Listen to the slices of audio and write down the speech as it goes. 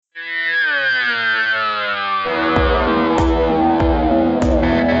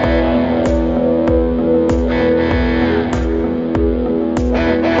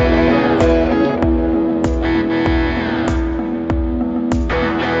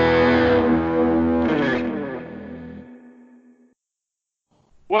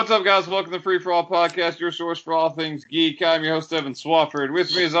What's up, guys? Welcome to Free For All Podcast, your source for all things geek. I'm your host, Evan Swafford.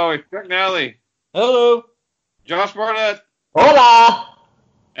 With me, as always, Chuck Nally. Hello. Josh Barnett. Hola.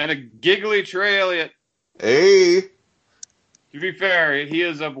 And a giggly Trey Elliott. Hey. To be fair, he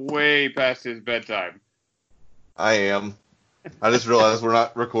is up way past his bedtime. I am. I just realized we're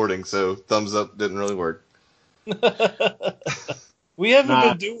not recording, so thumbs up didn't really work. We haven't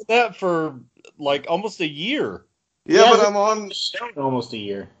been doing that for like almost a year. Yeah, but I'm on almost a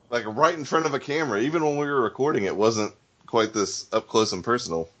year. Like right in front of a camera. Even when we were recording, it wasn't quite this up close and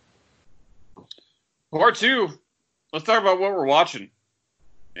personal. Part 2. Let's talk about what we're watching.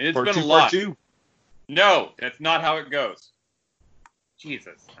 It's Part been 2, a lot. Part 2. No, that's not how it goes.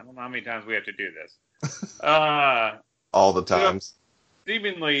 Jesus, I don't know how many times we have to do this. All the times.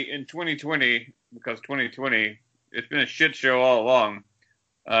 Seemingly in 2020, because 2020, it's been a shit show all along.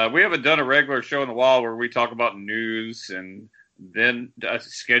 We haven't done a regular show in a while where we talk about news and then a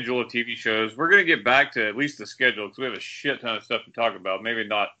schedule of TV shows. We're going to get back to at least the schedule because we have a shit ton of stuff to talk about. Maybe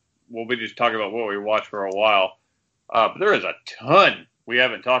not. We'll be just talking about what we watched for a while. But there is a ton we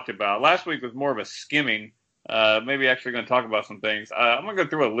haven't talked about. Last week was more of a skimming. Maybe actually going to talk about some things. I'm going to go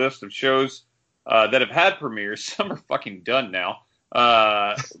through a list of shows that have had premieres. Some are fucking done now.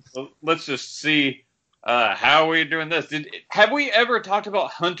 So let's just see how we're doing this. Have we ever talked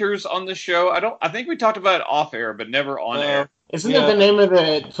about Hunters on the show? I think we talked about it off air, but never on air. Isn't that the name of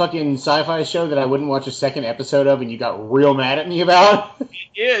the fucking sci-fi show that I wouldn't watch a second episode of and you got real mad at me about?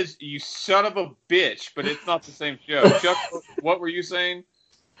 It is, you son of a bitch, but it's not the same show. Chuck, what were you saying?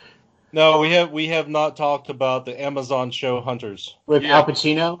 No, we have not talked about the Amazon show Hunters. With Al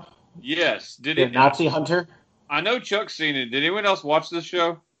Pacino? Yes. The Nazi hunter? I know Chuck's seen it. Did anyone else watch this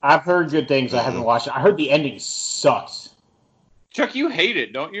show? I've heard good things. I haven't watched it. I heard the ending sucks. Chuck, you hate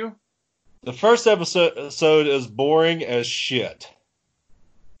it, don't you? The first episode is boring as shit.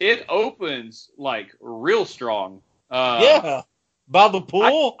 It opens like real strong. Yeah, by the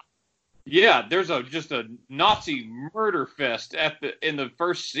pool. There's just a Nazi murder fest in the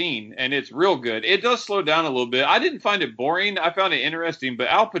first scene, and it's real good. It does slow down a little bit. I didn't find it boring. I found it interesting, but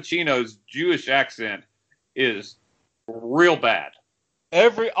Al Pacino's Jewish accent is real bad.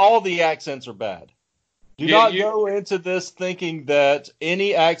 All the accents are bad. Do not go into this thinking that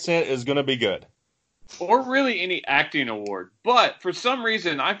any accent is going to be good. Or really any acting award. But for some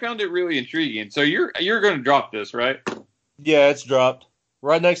reason, I found it really intriguing. So you're going to drop this, right? Yeah, it's dropped.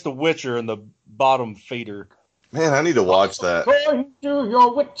 Right next to Witcher in the bottom feeder. Man, I need to watch that. Going to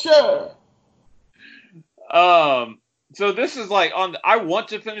your Witcher. So this is like I want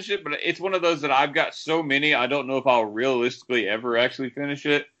to finish it, but it's one of those that I've got so many, I don't know if I'll realistically ever actually finish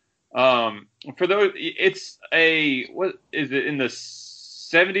it. For those, it's what is it, in the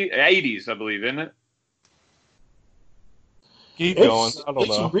 80s, I believe, isn't it? Keep going. I don't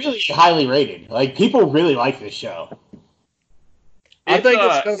know. It's really highly rated. Like, people really like this show. I think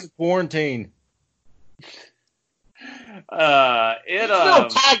it's because of quarantine. It's no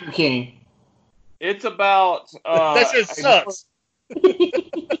Tiger King. It's about that just sucks.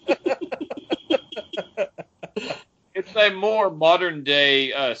 It's a more modern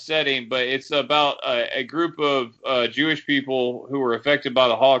day setting, but it's about a group of Jewish people who were affected by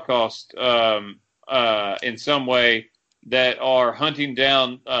the Holocaust in some way that are hunting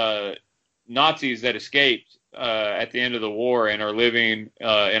down Nazis that escaped at the end of the war and are living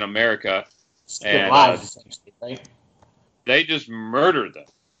in America. And right? They just murdered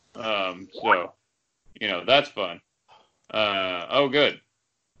them. So, that's fun. Good.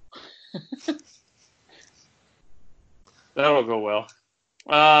 That'll go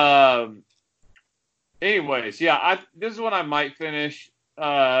well. Anyways, this is one I might finish.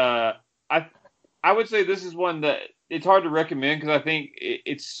 I would say this is one that it's hard to recommend because I think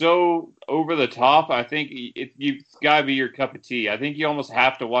it's so over the top. I think you've got to be your cup of tea. I think you almost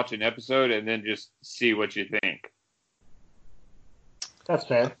have to watch an episode and then just see what you think. That's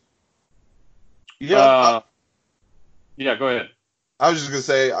fair. Yeah. Go ahead. I was just going to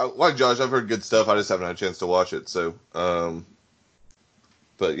say, like Josh, I've heard good stuff. I just haven't had a chance to watch it. So,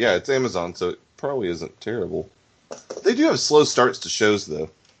 but yeah, it's Amazon, so it probably isn't terrible. They do have slow starts to shows, though.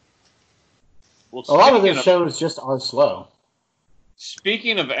 Well, a lot of their shows just are slow.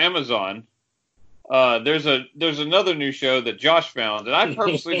 Speaking of Amazon, there's another new show that Josh found, and I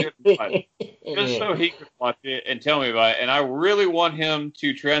purposely didn't watch just so he could watch it and tell me about it. And I really want him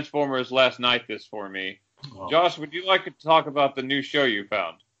to Transformers Last Night this for me. Josh, would you like to talk about the new show you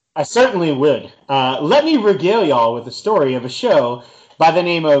found? I certainly would. Let me regale y'all with the story of a show by the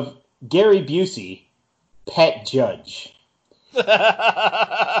name of Gary Busey, Pet Judge.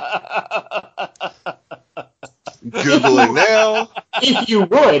 Googling now. If you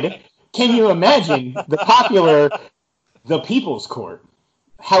would, can you imagine the popular The People's Court?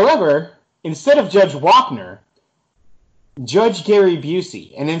 However, instead of Judge Wapner, Judge Gary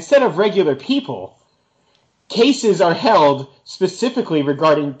Busey, and instead of regular people, cases are held specifically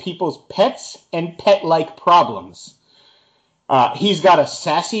regarding people's pets and pet-like problems. He's got a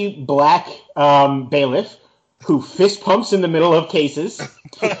sassy black bailiff who fist pumps in the middle of cases.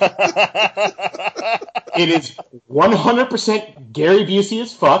 It is 100% Gary Busey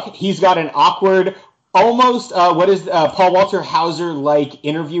as fuck. He's got an awkward, almost Paul Walter Hauser-like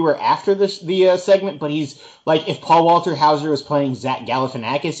interviewer after the segment, but he's like if Paul Walter Hauser was playing Zach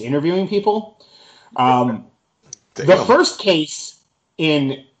Galifianakis interviewing people. The first case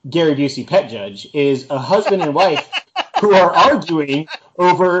in Gary Busey Pet Judge is a husband and wife who are arguing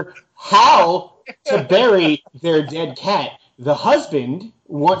over how to bury their dead cat. The husband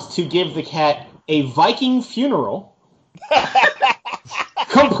wants to give the cat a Viking funeral,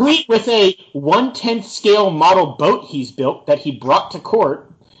 complete with a 1/10 scale model boat he's built that he brought to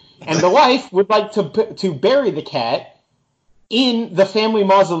court, and the wife would like to bury the cat in the family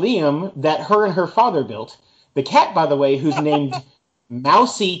mausoleum that her and her father built. The cat, by the way, who's named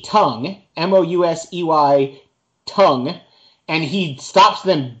Mousey Tongue, Mousey Tongue, and he stops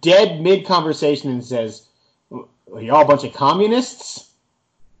them dead mid-conversation and says, "Are y'all a bunch of communists?"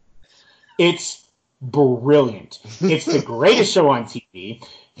 It's brilliant. It's the greatest show on TV.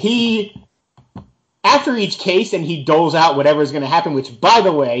 After each case, and he doles out whatever's going to happen, which, by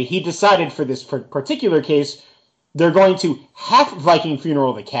the way, he decided for this particular case, they're going to half Viking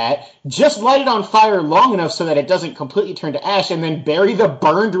funeral the cat, just light it on fire long enough so that it doesn't completely turn to ash, and then bury the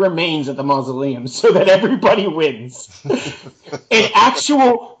burned remains at the mausoleum so that everybody wins. An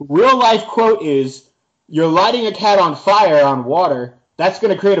actual real-life quote is, "You're lighting a cat on fire on water. That's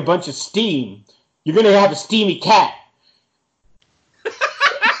going to create a bunch of steam. You're going to have a steamy cat."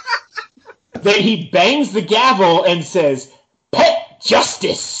 Then he bangs the gavel and says, "Pet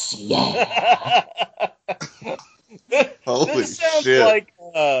justice, yeah." Holy this sounds shit. like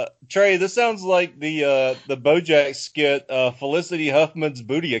Trey. This sounds like the BoJack skit, Felicity Huffman's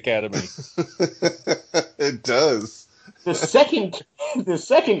Booty Academy. It does. The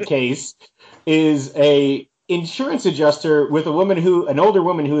second case is a insurance adjuster with an older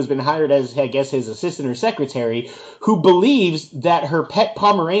woman who has been hired as, I guess, his assistant or secretary, who believes that her pet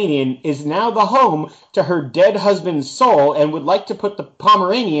Pomeranian is now the home to her dead husband's soul and would like to put the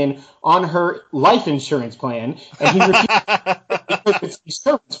Pomeranian on her life insurance plan, and he refuses because it's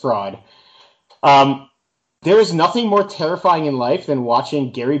insurance fraud. There is nothing more terrifying in life than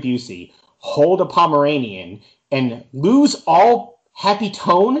watching Gary Busey hold a Pomeranian and lose all happy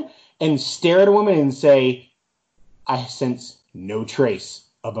tone and stare at a woman and say, "I sense no trace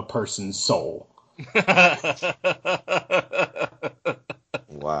of a person's soul."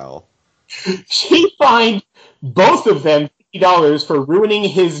 Wow. She fined both of them $50 for ruining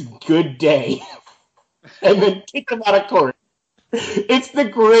his good day and then kicked them out of court. It's the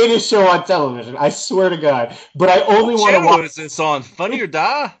greatest show on television, I swear to God. But I only want to watch What is this on? Funny or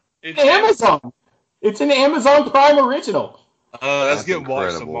Die? it. Amazon. It's an Amazon Prime original. That's getting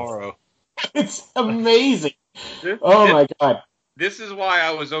watched incredible. tomorrow. It's amazing. Oh my God. This is why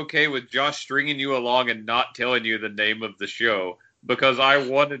I was okay with Josh stringing you along and not telling you the name of the show, because I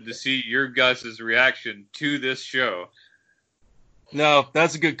wanted to see your guys' reaction to this show. No,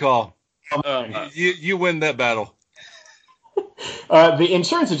 that's a good call. Uh, You win that battle. The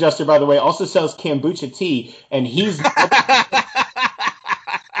insurance adjuster, by the way, also sells kombucha tea, and he's never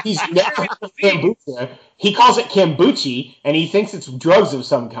heard of kombucha. He calls it kombuchi, and he thinks it's drugs of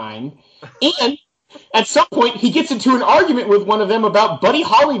some kind. And at some point, he gets into an argument with one of them about Buddy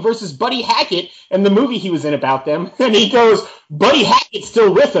Holly versus Buddy Hackett and the movie he was in about them. And he goes, "Buddy Hackett's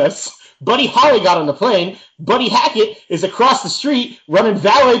still with us. Buddy Holly got on the plane. Buddy Hackett is across the street running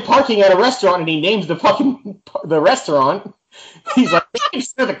valet parking at a restaurant," and he names the restaurant. He's like, "Make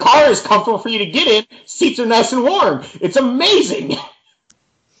sure the car is comfortable for you to get in. Seats are nice and warm. It's amazing."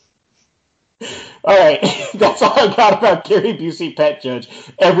 All right, that's all I got about Gary Busey Pet Judge.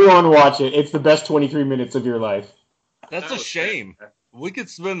 Everyone watch it. It's the best 23 minutes of your life. That's That a was shame. We could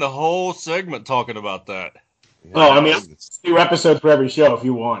spend the whole segment talking about that. Oh, I mean, 2 episodes for every show if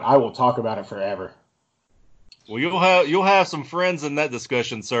you want. I will talk about it forever. Well, you'll have some friends in that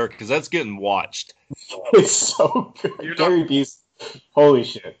discussion, sir, because that's getting watched. It's so good. You're not- Gary Busey. Holy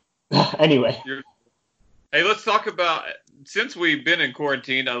shit. Anyway. Hey, let's talk about, since we've been in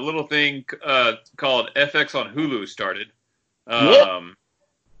quarantine, a little thing called FX on Hulu started.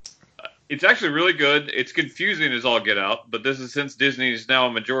 It's actually really good. It's confusing as all get out, but this is since Disney is now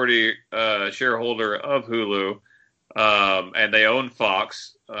a majority shareholder of Hulu. and they own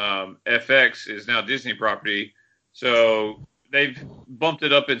Fox. FX is now Disney property, so they've bumped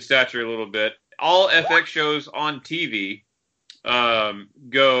it up in stature a little bit. All FX shows on TV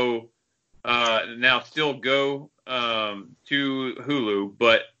go to Hulu,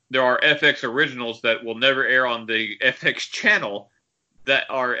 but there are FX originals that will never air on the FX channel that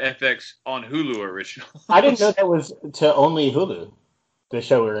are FX on Hulu originals. I didn't know that was to only Hulu, the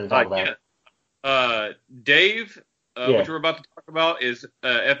show we were going to talk about. Yeah. Dave, which we're about to talk about, is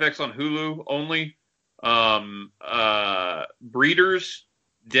FX on Hulu only. Breeders,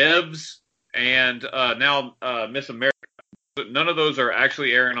 Devs, and now Miss America. None of those are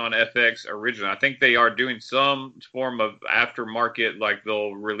actually airing on FX original. I think they are doing some form of aftermarket, like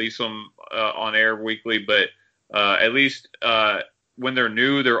they'll release them on air weekly, but at least when they're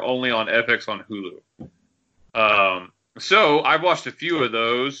new, they're only on FX on Hulu. So I've watched a few of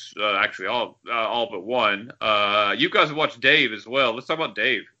those, actually all but one. You guys have watched Dave as well. Let's talk about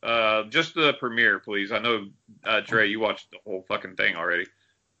Dave. Just the premiere, please. I know, Trey, you watched the whole fucking thing already.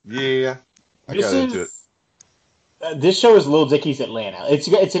 Yeah, I got into it. This show is Lil Dicky's Atlanta.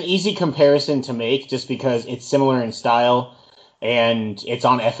 It's an easy comparison to make just because it's similar in style and it's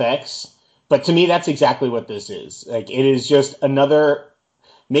on FX. But to me, that's exactly what this is. Like, it is just another,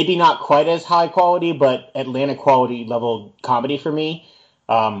 maybe not quite as high quality, but Atlanta quality level comedy for me.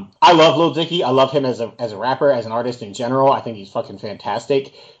 I love Lil Dicky. I love him as a rapper, as an artist in general. I think he's fucking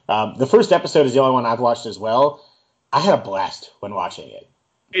fantastic. The first episode is the only one I've watched as well. I had a blast when watching it.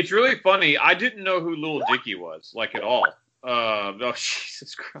 It's really funny. I didn't know who Lil Dicky was, like, at all. Oh,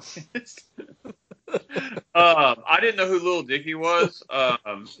 Jesus Christ. I didn't know who Lil Dicky was.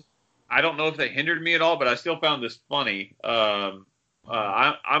 I don't know if they hindered me at all, but I still found this funny. I'm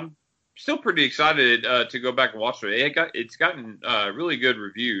still pretty excited to go back and watch it. It's gotten really good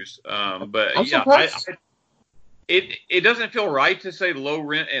reviews. But I'm yeah, surprised. it doesn't feel right to say low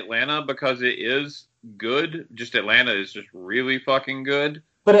rent Atlanta because it is good. Just Atlanta is just really fucking good.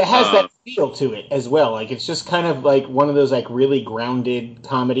 But it has that feel to it as well. Like, it's just kind of like one of those like really grounded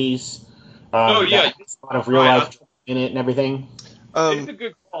comedies. Oh yeah, that has a lot of real life in it and everything. It's a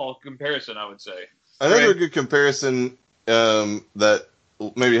good comparison, I would say. Another good comparison that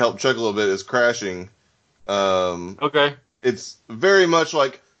maybe helped Chuck a little bit is Crashing. Okay. It's very much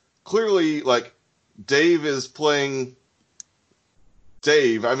like, clearly, like, Dave is playing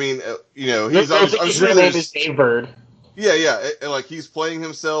Dave. I mean, he's... I'm sure his name is Dave Bird. Yeah, and like, he's playing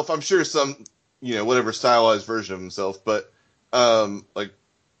himself. I'm sure some, whatever stylized version of himself, but, like,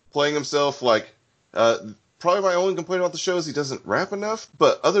 playing himself, like, probably my only complaint about the show is he doesn't rap enough,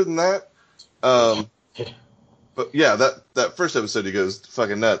 but other than that, but yeah, that first episode he goes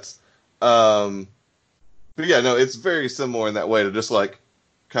fucking nuts. But yeah, no, it's very similar in that way to just, like,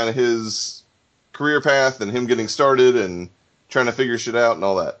 kind of his career path and him getting started and trying to figure shit out and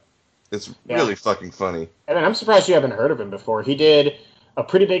all that. It's really fucking funny. I mean, I'm surprised you haven't heard of him before. He did a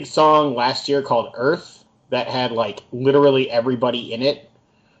pretty big song last year called Earth that had, like, literally everybody in it.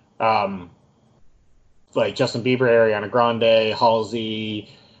 Like Justin Bieber, Ariana Grande, Halsey,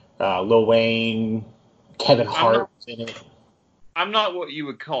 Lil Wayne, Kevin Hart was in it. I'm not what you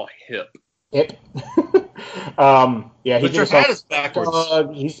would call hip. Hip. Yeah, he Put your hat is backwards.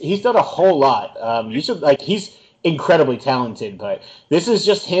 He's done a whole lot. You should, like, he's incredibly talented, but this is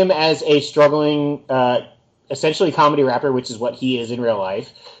just him as a struggling, essentially comedy rapper, which is what he is in real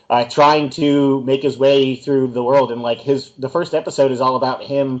life, trying to make his way through the world. And like the first episode is all about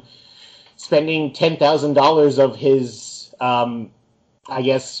him spending $10,000 of his, I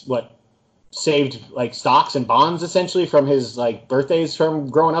guess, saved like stocks and bonds essentially from his like birthdays from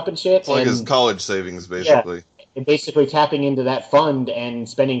growing up and shit. It's like his college savings, basically. Yeah. And basically tapping into that fund and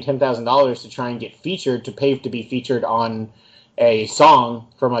spending $10,000 to try and get featured, to pay to be featured on a song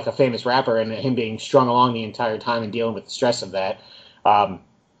from like a famous rapper, and him being strung along the entire time and dealing with the stress of that.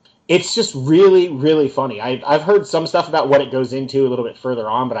 It's just really, really funny. I've heard some stuff about what it goes into a little bit further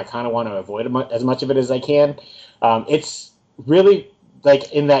on, but I kind of want to avoid as much of it as I can. It's really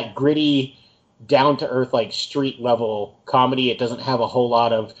like in that gritty, down-to-earth, like street level comedy. It doesn't have a whole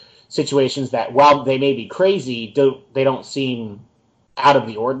lot of situations that, while they may be crazy, they don't seem out of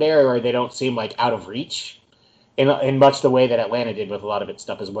the ordinary, or they don't seem like out of reach in much the way that Atlanta did with a lot of its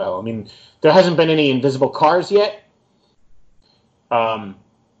stuff as well. I mean, there hasn't been any invisible cars yet.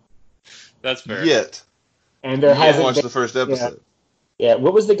 That's fair. Yet. And there hasn't watched been, the first episode. Yeah.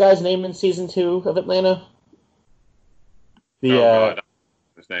 What was the guy's name in season 2 of Atlanta? God,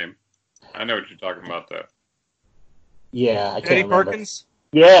 his name. I know what you're talking about, though. Yeah, I can't Teddy remember. Perkins?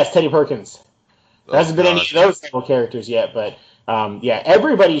 Yes, Teddy Perkins. There hasn't been any God. of those level characters yet, but yeah,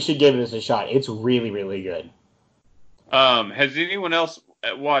 everybody should give this a shot. It's really, really good. Has anyone else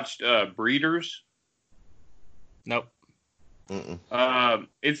watched Breeders? Nope.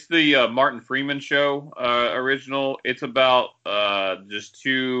 It's the Martin Freeman show original. It's about just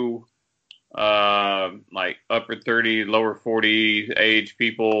two like upper 30, lower 40 age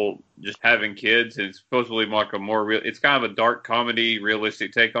people just having kids. And it's supposedly like a more real. It's kind of a dark comedy,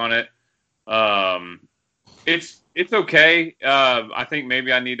 realistic take on it. It's okay. I think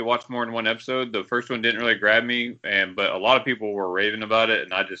maybe I need to watch more than one episode. The first one didn't really grab me, but a lot of people were raving about it,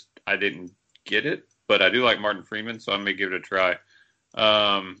 and I didn't get it. But I do like Martin Freeman, so I may give it a try.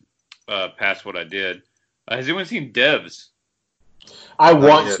 Past what I did. Has anyone seen Devs? I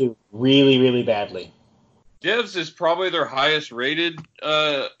want to really, really badly. Devs is probably their highest rated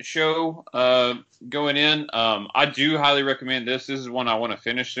show going in. I do highly recommend this. This is one I want to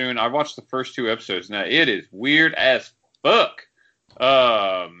finish soon. I watched the first 2 episodes. Now it is weird as fuck.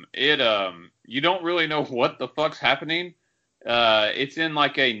 You don't really know what the fuck's happening. It's in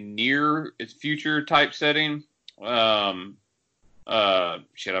like a near future type setting. I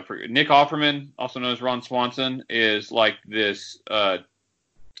forget. Nick Offerman, also known as Ron Swanson, is like this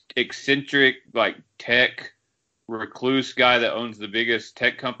eccentric, like tech recluse guy that owns the biggest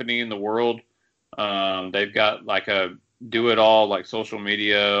tech company in the world. They've got like a do-it-all, like social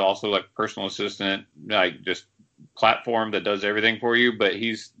media, also like personal assistant, like just platform that does everything for you. But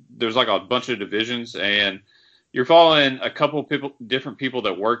there's like a bunch of divisions, and you're following a couple different people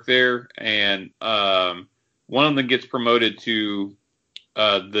that work there, and one of them gets promoted to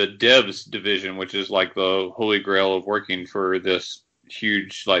the devs division, which is like the holy grail of working for this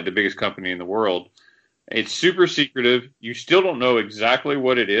huge, like the biggest company in the world. It's super secretive. You still don't know exactly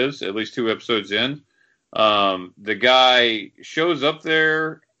what it is, at least 2 episodes in. The guy shows up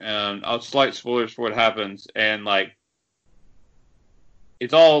there, and I'll slight spoilers for what happens, and like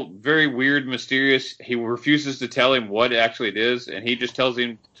it's all very weird, mysterious. He refuses to tell him what actually it is, and he just tells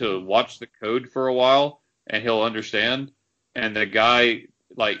him to watch the code for a while, and he'll understand. And the guy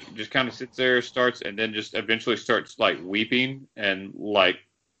like just kind of sits there, and then just eventually starts like weeping and like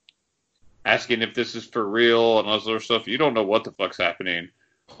asking if this is for real and all this other stuff. You don't know what the fuck's happening.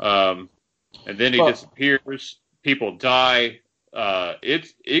 And then he disappears. People die.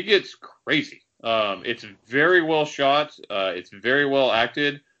 It gets crazy. It's very well shot. It's very well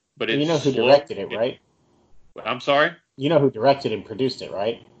acted. But it's you know who directed it, right? I'm sorry? You know who directed and produced it,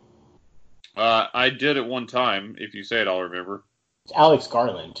 right? I did it one time. If you say it, I'll remember. It's Alex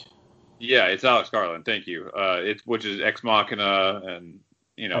Garland. Yeah, it's Alex Garland. Thank you. Which is Ex Machina and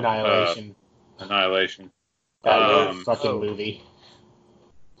Annihilation. Annihilation. That fucking movie.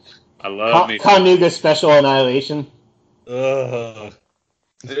 I love me. Kanuga Special Annihilation. Yeah.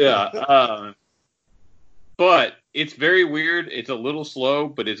 But it's very weird. It's a little slow,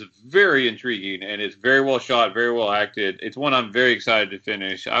 but it's very intriguing, and it's very well shot, very well acted. It's one I'm very excited to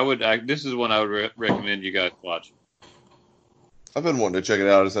finish. This is one I would recommend you guys watch. I've been wanting to check it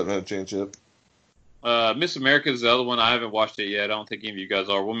out. I just haven't had a chance yet. Miss America is the other one. I haven't watched it yet. I don't think any of you guys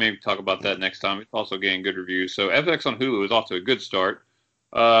are. We'll maybe talk about that next time. It's also getting good reviews. So FX on Hulu is off to a good start.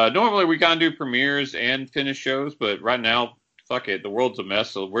 Normally we kind of do premieres and finish shows, but right now, fuck it. The world's a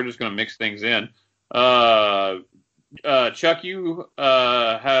mess, so we're just going to mix things in. Chuck, you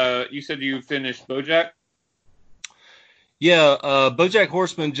said you finished BoJack? Yeah, BoJack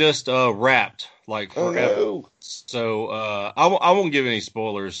Horseman just wrapped like forever. Oh, no. So I won't give any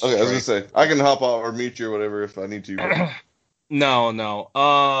spoilers. Okay, I was gonna say I can hop off or mute you or whatever if I need to. No.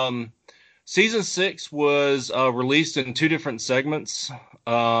 Season 6 was released in 2 different segments.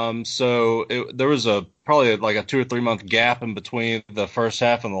 So there was probably like a 2 or 3 month gap in between the first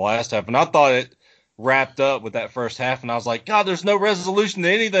half and the last half, and I thought it wrapped up with that first half, and I was like, God, there's no resolution to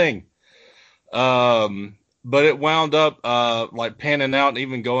anything. But it wound up like panning out and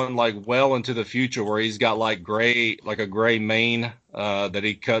even going like well into the future, where he's got like a gray mane that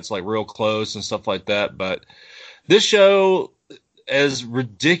he cuts like real close and stuff like that. But this show, as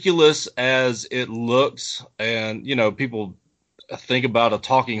ridiculous as it looks, and people think about a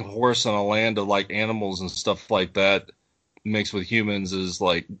talking horse on a land of like animals and stuff like that mixed with humans, is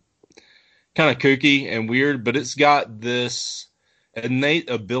like kind of kooky and weird, but it's got this innate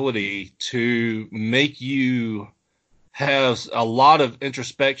ability to make you have a lot of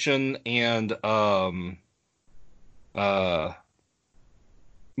introspection and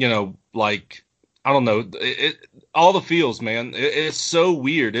like I don't know, it all the feels, man. It's so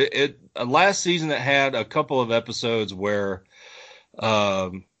weird. Last season it had a couple of episodes where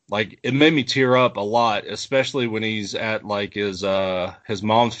like it made me tear up a lot, especially when he's at like his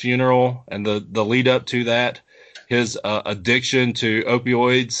mom's funeral and the lead up to that. his addiction to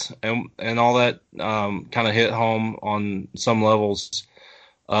opioids and all that kind of hit home on some levels.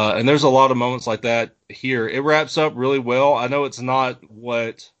 And there's a lot of moments like that here. It wraps up really well. I know it's not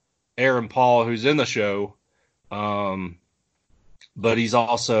what Aaron Paul, who's in the show, but he's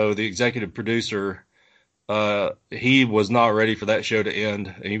also the executive producer. He was not ready for that show to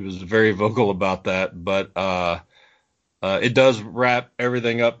end. He was very vocal about that, but it does wrap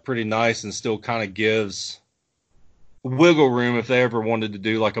everything up pretty nice and still kind of gives wiggle room if they ever wanted to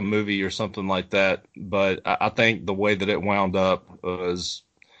do like a movie or something like that. But I think the way that it wound up was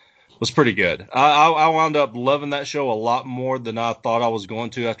pretty good. I wound up loving that show a lot more than I thought I was going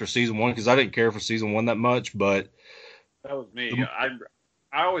to after season 1, because I didn't care for season 1 that much. But that was me.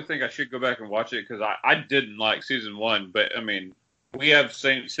 I always think I should go back and watch it because I didn't like season 1, but I mean, we have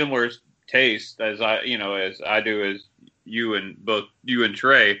similar taste as I do as you and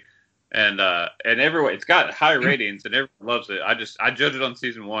Trey, and everyone, it's got high ratings and everyone loves it. I judged it on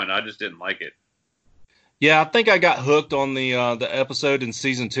season 1. I just didn't like it. Yeah, I think I got hooked on the episode in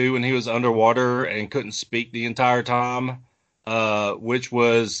season 2 when he was underwater and couldn't speak the entire time, which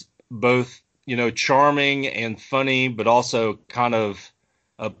was both, charming and funny, but also kind of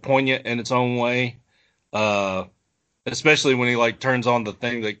poignant in its own way. Especially when he turns on the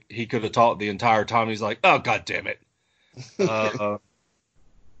thing that he could have talked the entire time. He's like, "Oh, God damn it!"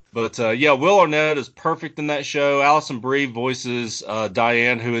 But Will Arnett is perfect in that show. Alison Brie voices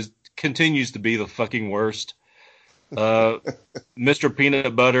Diane, who continues to be the fucking worst. Mr.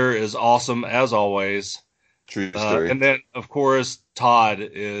 Peanut Butter is awesome as always. True story. And then, of course, Todd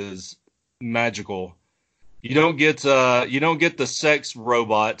is magical. You don't get the sex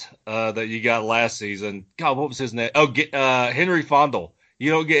robot that you got last season. God, what was his name? Oh, Henry Fondle. You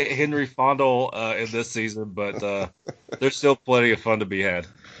don't get Henry Fondle in this season, but there's still plenty of fun to be had.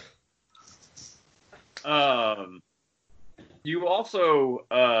 You also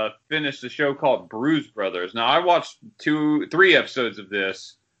finished a show called Bruise Brothers. Now, I watched 3 episodes of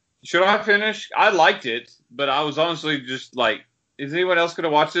this. Should I finish? I liked it, but I was honestly just like, is anyone else going to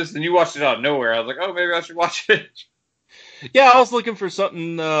watch this? And you watched it out of nowhere. I was like, oh, maybe I should watch it. Yeah, I was looking for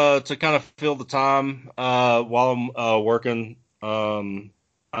something to kind of fill the time while I'm working.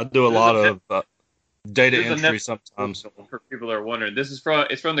 I do a lot of data entry sometimes. For people that are wondering, it's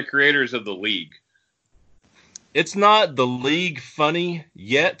from the creators of The League. It's not The League funny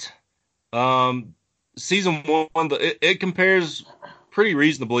yet. Season 1, it compares pretty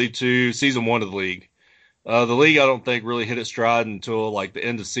reasonably to season 1 of The League. The League, I don't think, really hit its stride until the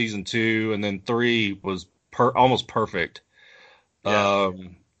end of season 2, and then 3 was almost perfect. Yeah.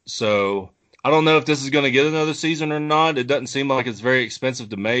 So I don't know if this is going to get another season or not. It doesn't seem like it's very expensive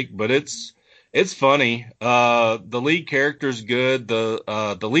to make, but it's funny. The lead character is good.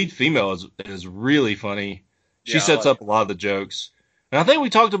 The lead female is really funny. She sets up a lot of the jokes. And I think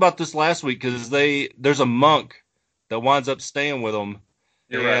we talked about this last week because there's a monk that winds up staying with them.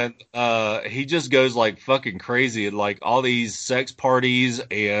 You're and right. He just goes fucking crazy at all these sex parties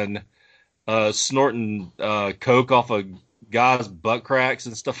and snorting coke off of guys' butt cracks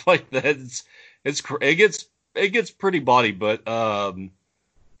and stuff like that. It gets pretty bawdy, but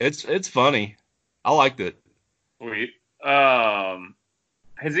it's funny. I liked it. Sweet.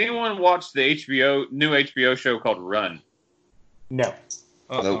 Has anyone watched the new HBO show called Run? No.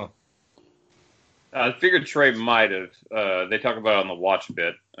 Nope. I figured Trey might have. They talk about it on the watch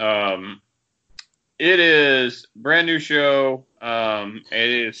bit. It is a brand new show. It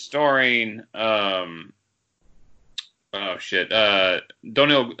is starring Donnell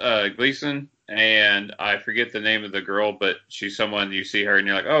Gleason, and I forget the name of the girl, but she's someone you see her and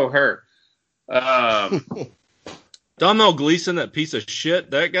you're like, oh, her. Donnell Gleason, that piece of shit,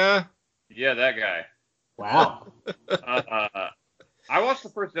 that guy? Yeah, that guy. Wow. I watched the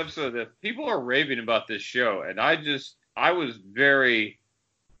first episode of this. People are raving about this show, and I was very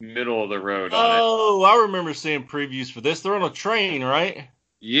middle of the road on it. Oh, I remember seeing previews for this. They're on a train, right?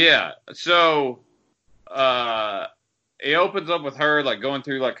 Yeah. So, it opens up with her going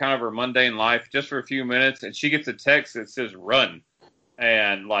through kind of her mundane life just for a few minutes, and she gets a text that says "run,"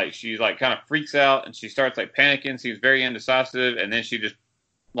 and she kind of freaks out, and she starts panicking, seems very indecisive, and then she just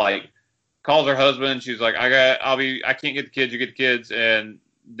calls her husband. She's like, I can't get the kids. You get the kids. And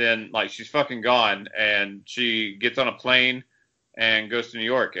then she's fucking gone. And she gets on a plane and goes to New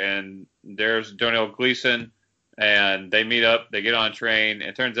York. And there's Donnell Gleason, and they meet up. They get on a train.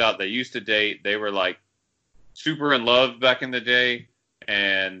 It turns out they used to date. They were super in love back in the day.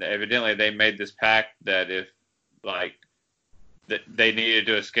 And evidently they made this pact that if that they needed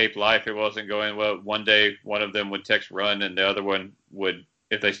to escape life, it wasn't going well. One day one of them would text run and the other one would,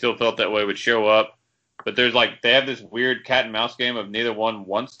 if they still felt that way, would show up. Of but there's like they have this weird cat and mouse game of neither one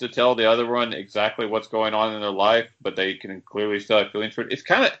wants to tell the other one exactly what's going on in their life, but they can clearly still have feelings for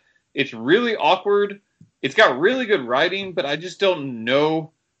it. It's really awkward. It's got really good writing, but I just don't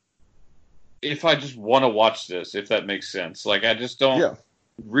know if I just want to watch this, if that makes sense. Like, I just don't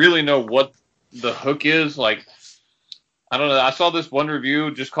really know what the hook is. Like, I don't know. I saw this one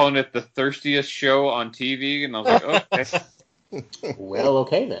review just calling it the thirstiest show on TV, and I was like, okay. Well,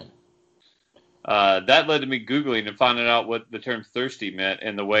 okay then. That led to me Googling and finding out what the term thirsty meant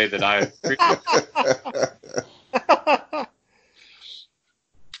in the way that I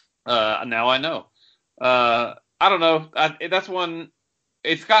now I know. I don't know. That's one.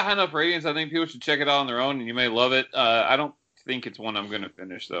 It's got high enough ratings. I think people should check it out on their own, and you may love it. I don't think it's one I'm going to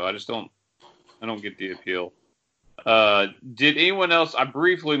finish, though. I don't get the appeal. Did anyone else? I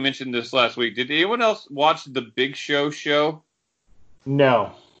briefly mentioned this last week. Did anyone else watch the Big Show?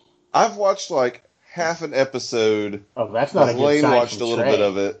 No. I've watched like half an episode. Oh, that's not a good Lane sign watched from a little Trey. bit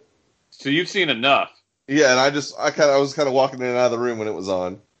of it. So you've seen enough. Yeah, and I was kind of walking in and out of the room when it was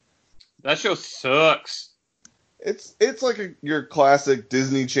on. That show sucks. It's like your classic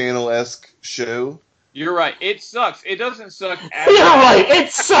Disney Channel-esque show. You're right. It sucks. It doesn't suck as You're right.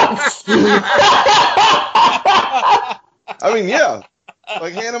 It sucks. I mean, yeah.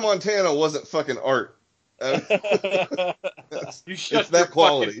 Like, Hannah Montana wasn't fucking art. You shut It's that your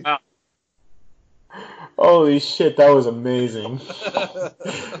quality. fucking mouth. Holy shit, that was amazing.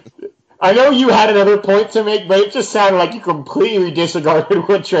 I know you had another point to make, but it just sounded like you completely disregarded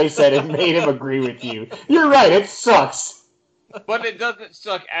what Trey said and made him agree with you. You're right, it sucks. But it doesn't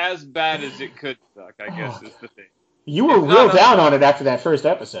suck as bad as it could suck, I guess, is the thing. You were It's real not down on it after that first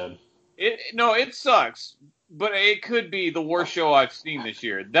episode. It sucks, but it could be the worst show I've seen this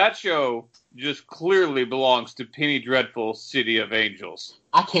year. That show just clearly belongs to Penny Dreadful City of Angels.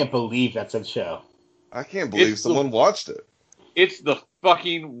 I can't believe that's a show. I can't believe someone watched it. It's the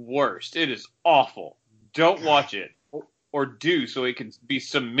fucking worst. It is awful. Don't watch it. Or do, so it can be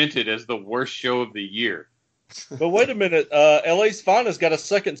cemented as the worst show of the year. But wait a minute, LA's Finest got a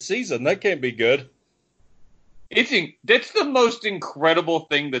second season. That can't be good. That's the most incredible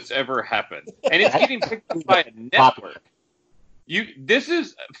thing that's ever happened. And it's getting picked up by a network. This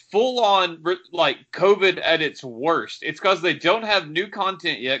is full on like COVID at its worst. It's because they don't have new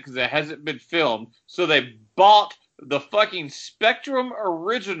content yet because it hasn't been filmed. So they bought the fucking Spectrum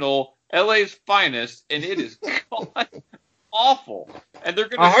original LA's Finest, and it is awful. And they're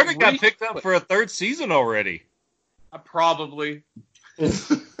gonna. I heard it got picked up for a third season already. Probably. Is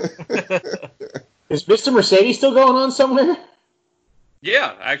Mr. Mercedes still going on somewhere?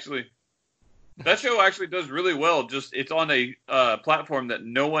 Yeah, actually. That show actually does really well. Just it's on a platform that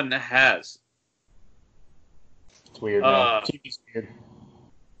no one has. It's weird, man. TV's weird.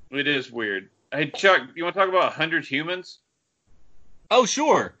 It is weird. Hey, Chuck, you want to talk about 100 Humans? Oh,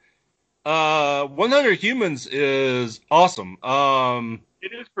 sure. 100 Humans is awesome.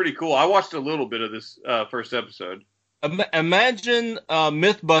 It is pretty cool. I watched a little bit of this first episode. Imagine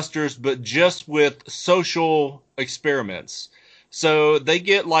Mythbusters, but just with social experiments. So they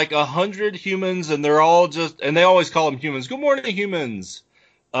get like 100 humans, and they're all and they always call them humans. Good morning, humans.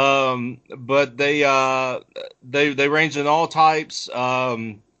 But they range in all types,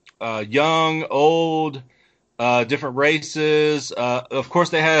 young, old, different races. Of course,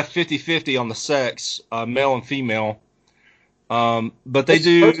 they have 50-50 on the sex, male and female. But they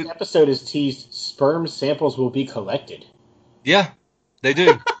do. First episode is teased. Sperm samples will be collected. Yeah, they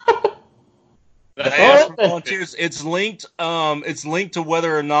do. They ask for volunteers. It's linked to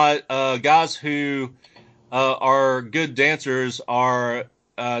whether or not guys who are good dancers are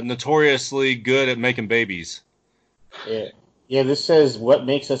notoriously good at making babies. Yeah. This says what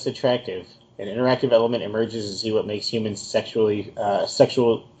makes us attractive. An interactive element emerges to see what makes humans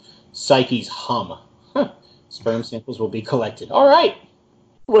sexual psyches hum. Huh. Sperm samples will be collected. All right.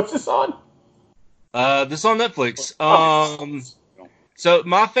 What's this on? This is on Netflix. So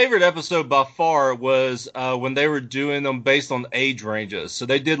my favorite episode by far was when they were doing them based on age ranges. So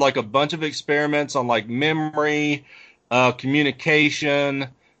they did like a bunch of experiments on like memory, communication,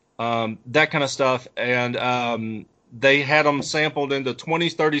 that kind of stuff. And they had them sampled into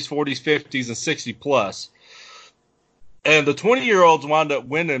 20s, 30s, 40s, 50s, and 60 plus. And the 20-year-olds wound up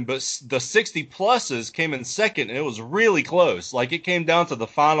winning, but the 60 pluses came in second, and it was really close. Like, it came down to the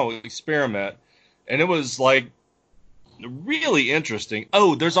final experiment, and it was like really interesting.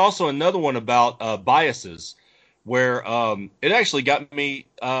 Oh, there's also another one about biases, where it actually got me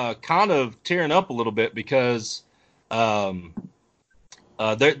kind of tearing up a little bit because they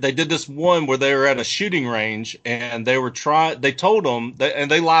did this one where they were at a shooting range, and they told them, and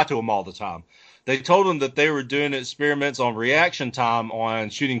they lie to them all the time. they told him that they were doing experiments on reaction time on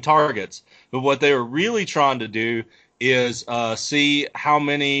shooting targets. But what they were really trying to do is see how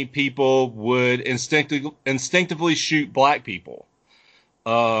many people would instinctively shoot black people.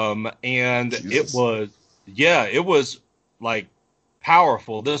 And Jesus. it was like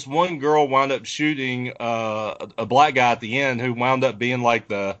powerful. This one girl wound up shooting a black guy at the end who wound up being like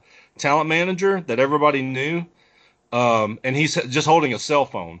the talent manager that everybody knew. And he's just holding a cell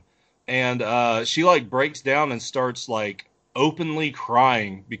phone. And she like breaks down and starts like openly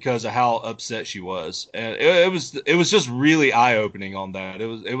crying because of how upset she was. And it was just really eye-opening on that.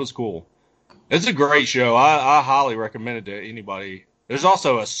 It was cool. It's a great show. I highly recommend it to anybody. There's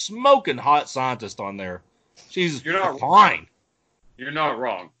also a smoking hot scientist on there. She's fine. You're not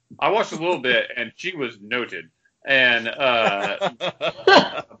wrong. I watched a little bit, and she was noted. And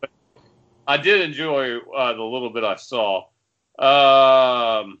I did enjoy the little bit I saw.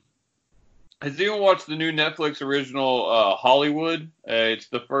 Has anyone watched the new Netflix original Hollywood? It's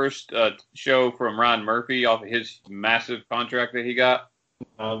the first show from Ryan Murphy off of his massive contract that he got.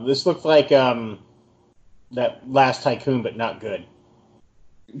 This looks like that Last Tycoon, but not good.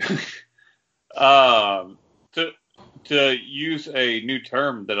 To use a new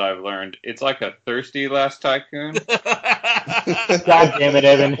term that I've learned, it's like a thirsty Last Tycoon. God damn it,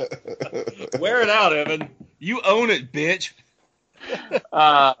 Evan. Wear it out, Evan. You own it, bitch.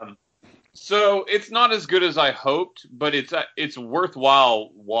 So it's not as good as I hoped, but it's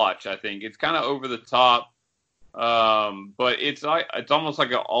worthwhile watch. I think it's kind of over the top, but it's almost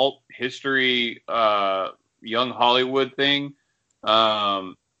like an alt history, young Hollywood thing.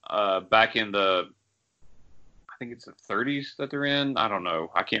 Back in the, I think it's the 30s that they're in. I don't know.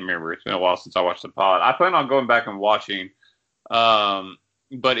 I can't remember. It's been a while since I watched the pod. I plan on going back and watching.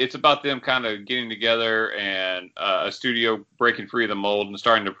 But it's about them kind of getting together and a studio breaking free of the mold and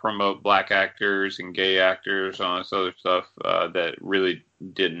starting to promote black actors and gay actors and all this other stuff that really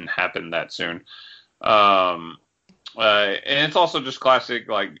didn't happen that soon. And it's also just classic,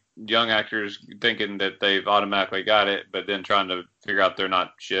 like, young actors thinking that they've automatically got it, but then trying to figure out they're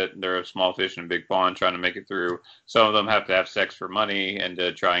not shit. They're a small fish in a big pond trying to make it through. Some of them have to have sex for money and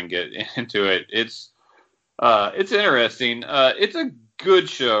to try and get into it. It's interesting. It's a good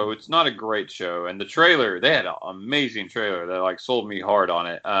show. It's not a great show. And the trailer, they had an amazing trailer that like sold me hard on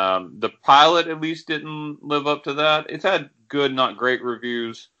it. The pilot at least didn't live up to that. It's had good, not great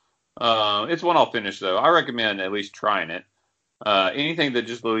reviews. It's one I'll finish though. I recommend at least trying it. Anything that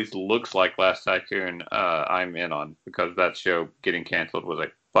just at least looks like Last Tycoon, I'm in on, because that show getting canceled was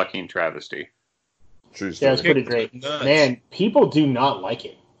a fucking travesty. True story. Yeah, it's pretty great. Nuts. Man, people do not like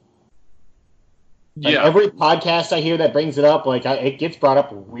it. Like Yeah. every podcast I hear that brings it up, like it gets brought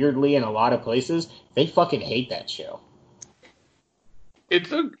up weirdly in a lot of places. They fucking hate that show.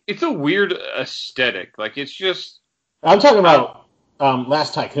 It's a weird aesthetic. Like, it's just, I'm talking about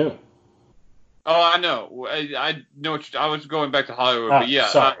Last Tycoon. oh, I know. I know what I was going back to Hollywood, Oh, but yeah,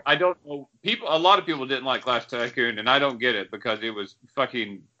 sorry. I don't know. A lot of people didn't like Last Tycoon, and I don't get it because it was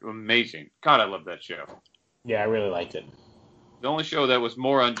fucking amazing. God, I love that show. Yeah, I really liked it. The only show that was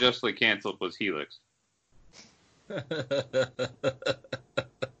more unjustly canceled was Helix.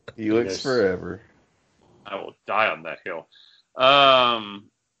 Helix Yes. forever. I will die on that hill.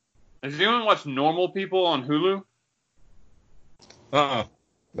 Has anyone watched Normal People on Hulu?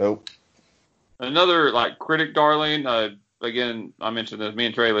 Nope. Another like critic darling. Again, I mentioned this. Me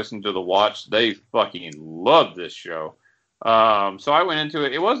and Trey listened to The Watch. They fucking love this show. So I went into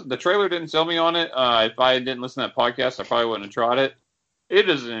it. The trailer didn't sell me on it. If I didn't listen to that podcast, I probably wouldn't have tried it. It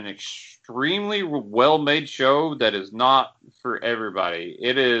is an extremely well-made show that is not for everybody.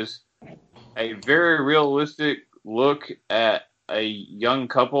 It is a very realistic look at a young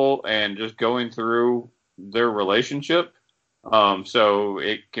couple and just going through their relationship. So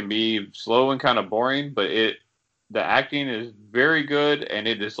it can be slow and kind of boring, but the acting is very good, and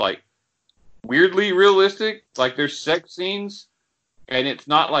it is like weirdly realistic. Like, there's sex scenes, and it's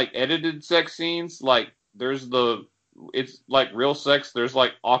not like edited sex scenes. Like, it's like real sex. There's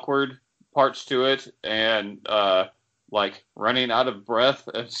like awkward parts to it, and like running out of breath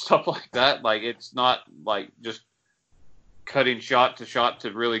and stuff like that. Like, it's not like just cutting shot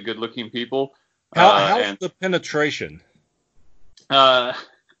to really good looking people. How's the penetration?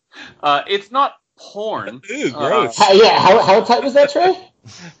 It's not porn. Ooh, gross. How tight was that, Trey?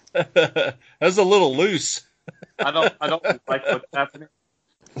 That's a little loose. I don't like what's happening.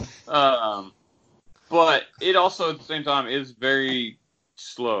 But it also at the same time is very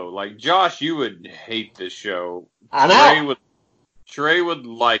slow. Like, Josh, you would hate this show. Trey would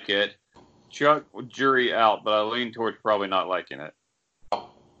like it. Chuck would jury out, but I lean towards probably not liking it.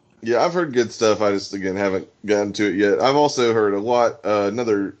 Yeah, I've heard good stuff. I just again haven't gotten to it yet. I've also heard a lot.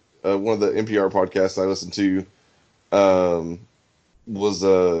 Another one of the NPR podcasts I listened to was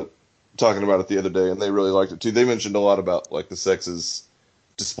talking about it the other day, and they really liked it too. They mentioned a lot about like the sexes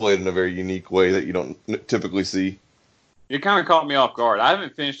displayed in a very unique way that you don't typically see. It kind of caught me off guard. I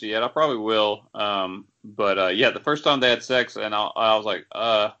haven't finished it yet. I probably will. But yeah, the first time they had sex, and I was like,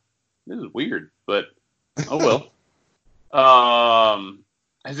 this is weird, but oh well.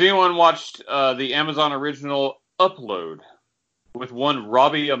 Has anyone watched the Amazon original Upload with one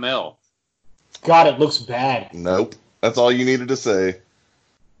Robbie Amell? God, it looks bad. Nope. That's all you needed to say.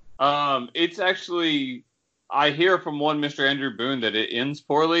 It's actually, I hear from one Mr. Andrew Boone that it ends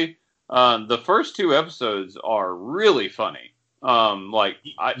poorly. The first 2 episodes are really funny.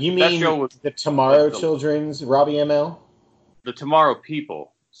 You mean that show was the Tomorrow Children's Robbie ML? The Tomorrow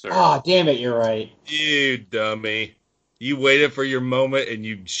People, sir. Ah, damn it, you're right. You dummy. You waited for your moment and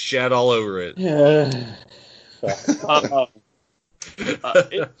you shat all over it.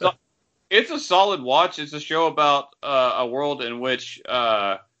 It's a solid watch. It's a show about a world in which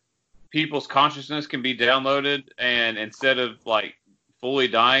people's consciousness can be downloaded, and instead of like fully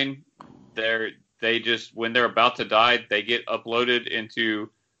dying, they just, when they're about to die, they get uploaded into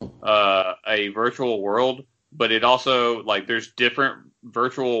a virtual world. But it also, like, there's different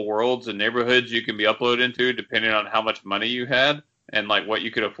virtual worlds and neighborhoods you can be uploaded into depending on how much money you had and like what you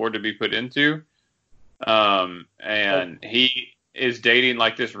could afford to be put into. And he is dating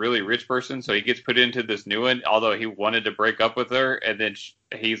like this really rich person, so he gets put into this new one, although he wanted to break up with her, and then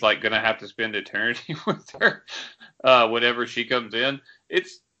he's like gonna have to spend eternity with her whenever she comes in.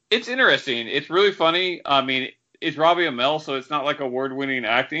 It's interesting. It's really funny. I mean, it's Robbie Amell, so it's not like award-winning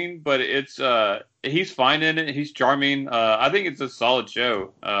acting, but it's he's fine in it. He's charming. I think it's a solid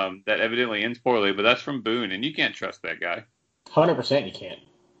show that evidently ends poorly, but that's from Boone, and you can't trust that guy. 100% you can't.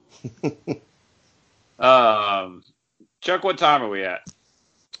 Chuck, what time are we at?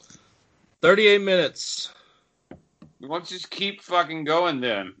 38 minutes. Let's just keep fucking going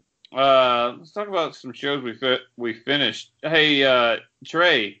then. Let's talk about some shows we finished. Hey,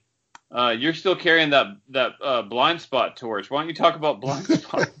 Trey, you're still carrying that Blind Spot torch. Why don't you talk about Blind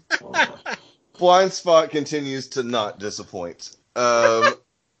Spot? Blind Spot continues to not disappoint. I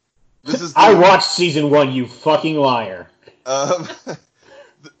watched season 1, you fucking liar.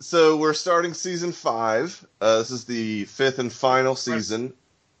 So we're starting season 5. This is the 5th and final season.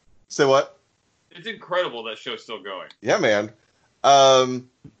 Say what? It's incredible that show's still going. Yeah, man.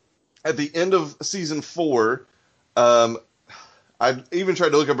 At the end of season 4, I even tried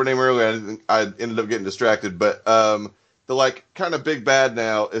to look up her name earlier. I ended up getting distracted. But the like kind of big bad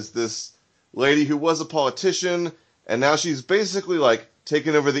now is this lady who was a politician, and now she's basically like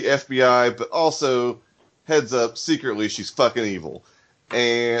taking over the FBI, but also heads up secretly she's fucking evil.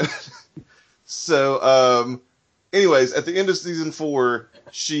 And so, anyways, at the end of season 4,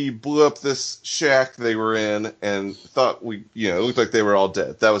 she blew up this shack they were in and thought it looked like they were all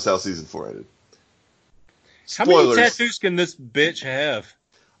dead. That was how season 4 ended. Spoilers. How many tattoos can this bitch have?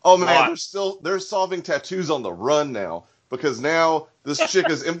 Oh man, they're solving tattoos on the run now, because now this chick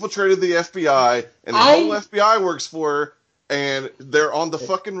has infiltrated the FBI and the whole FBI works for her, and they're on the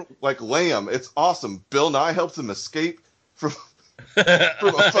fucking like lam. It's awesome. Bill Nye helps them escape from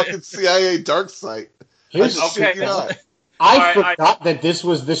a fucking CIA dark site. I forgot that this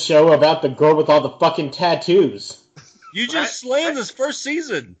was the show about the girl with all the fucking tattoos. You just slammed this first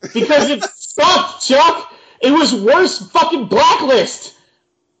season. Because it sucked, Chuck! It was worse fucking Blacklist!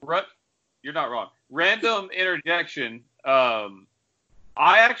 You're not wrong. Random interjection. I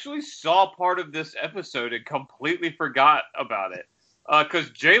actually saw part of this episode and completely forgot about it. Because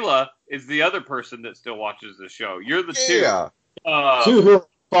Jayla is the other person that still watches the show. You're the two. Yeah. To her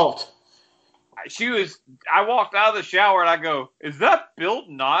fault. I walked out of the shower and I go, is that Bill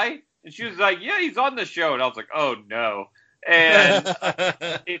Nye? And she was like, yeah, he's on the show. And I was like, oh no. And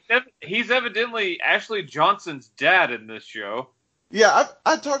he's evidently Ashley Johnson's dad in this show. Yeah,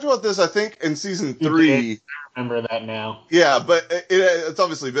 I talked about this, I think, in season 3. I remember that now. Yeah, but it's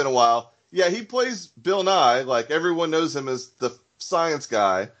obviously been a while. Yeah, he plays Bill Nye. Like, everyone knows him as the science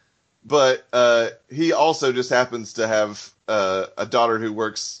guy. But he also just happens to have a daughter who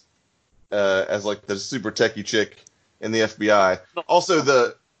works as, like, the super techie chick in the FBI.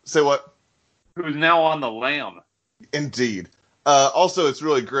 Also, say what? Who's now on the lam. Indeed. Also, it's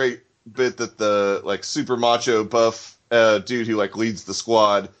really great bit that the, like, super macho buff dude who, like, leads the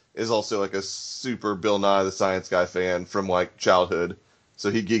squad is also, like, a super Bill Nye the Science Guy fan from, like, childhood. So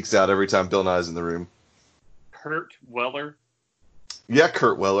he geeks out every time Bill Nye's in the room. Kurt Weller? Yeah,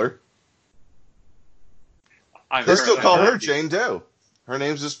 Kurt Weller. They still call her Jane Doe. Her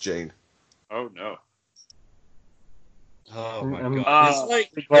name's just Jane. Oh no. Oh my I'm- god! glad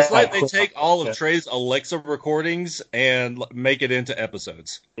It's like I they quit take on all that of Trey's Alexa recordings and make it into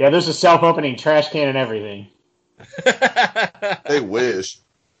episodes. Yeah, there's a self-opening trash can and everything. They wish.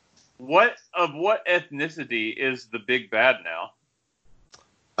 What ethnicity is the big bad now?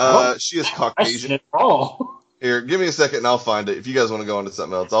 She is Question Caucasian. at all. Here, give me a second and I'll find it. If you guys want to go on to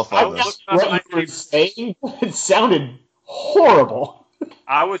something else, I'll I find this. guess what you were saying, it sounded horrible.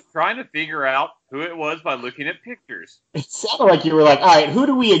 I was trying to figure out who it was by looking at pictures. It sounded like you were like, all right, who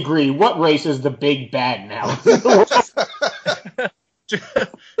do we agree? What race is the big bad now?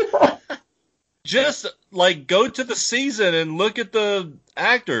 Just like go to the season and look at the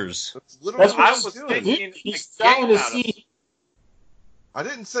actors. That's literally That's what I I was was doing. thinking- He's trying to Get out of see. I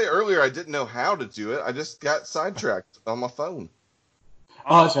didn't say earlier I didn't know how to do it. I just got sidetracked on my phone.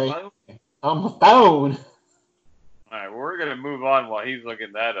 Oh, that's right. On my phone. All right, we're gonna move on while he's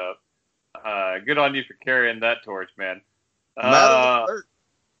looking that up. Good on you for carrying that torch, man. Madeline Burke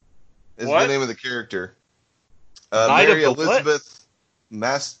is what? the name of the character. Knight Mary of the what? Elizabeth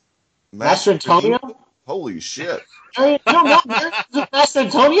Master Antonio? Holy shit. You don't know Master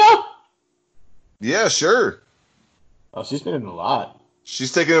Antonio? Yeah, sure. Oh, she's been in a lot.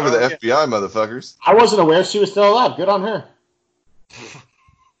 She's taking over Oh, the yeah. FBI, motherfuckers. I wasn't aware she was still alive. Good on her.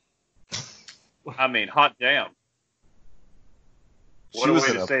 I mean, hot damn. What She a was way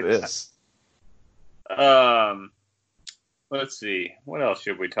in to a say piss. that. Let's see. What else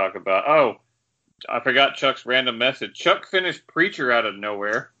should we talk about? Oh, I forgot Chuck's random message. Chuck finished Preacher out of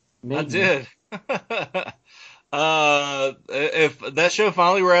nowhere. I did. If that show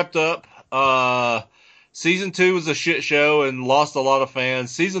finally wrapped up, season 2 was a shit show and lost a lot of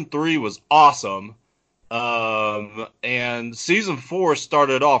fans. Season 3 was awesome. And season 4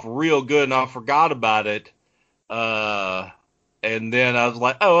 started off real good and I forgot about it. And then I was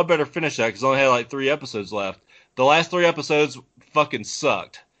like, oh, I better finish that because I only had like 3 episodes left. The last 3 episodes fucking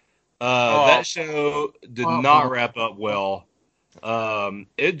sucked. That show did not wrap up well.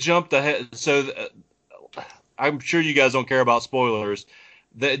 It jumped ahead. So I'm sure you guys don't care about spoilers.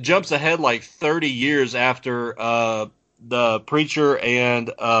 That jumps ahead like 30 years after the Preacher and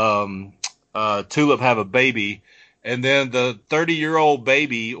Tulip have a baby. And then the 30-year-old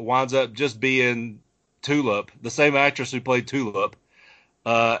baby winds up just being Tulip, the same actress who played Tulip.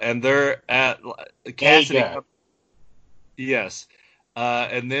 And they're at Cassidy. Yes.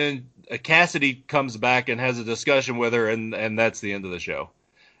 And then Cassidy comes back and has a discussion with her, and that's the end of the show.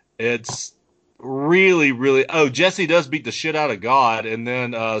 It's really, really... Oh, Jesse does beat the shit out of God, and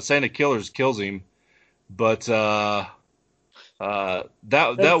then Santa Killers kills him. But that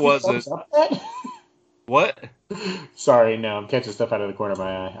wasn't... What? Sorry, no, I'm catching stuff out of the corner of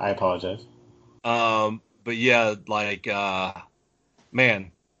my eye. I apologize. But yeah, like,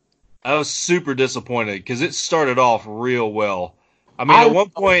 man, I was super disappointed because it started off real well. I mean, at one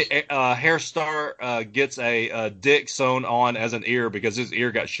point, Hairstar gets a dick sewn on as an ear because his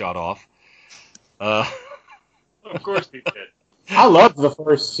ear got shot off. Of course he did. I loved the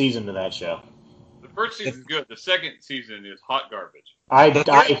first season of that show. The first season's good. The second season is hot garbage. I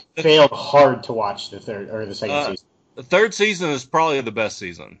failed hard to watch the second season. The third season is probably the best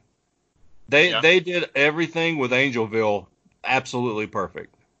season. They did everything with Angelville absolutely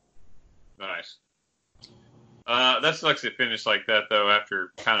perfect. Nice. That sucks it finished like that, though,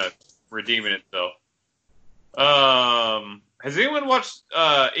 after kind of redeeming itself. Has anyone watched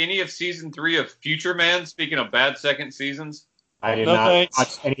any of Season 3 of Future Man, speaking of bad second seasons? I did No, not thanks.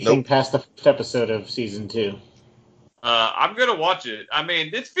 watch anything past the first episode of season 2. I'm going to watch it. I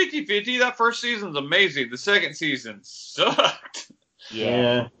mean, it's 50-50. That first season's amazing. The second season sucked.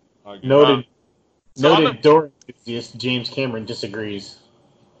 Yeah. I agree. Noted So Dora enthusiast James Cameron disagrees.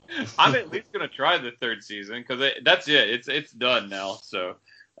 I'm at least going to try the third season because that's it. It's done now. So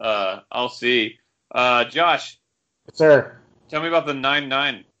I'll see. Josh, Sir, tell me about the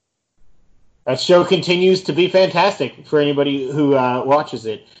 9-9. that show continues to be fantastic for anybody who watches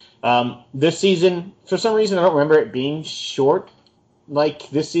it. This season, for some reason, I don't remember it being short like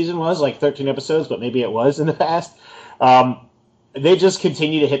this season was, like 13 episodes, but maybe it was in the past. They just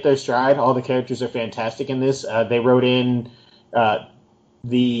continue to hit their stride. All the characters are fantastic in this. They wrote in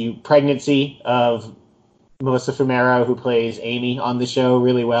the pregnancy of Melissa Fumero, who plays Amy on the show,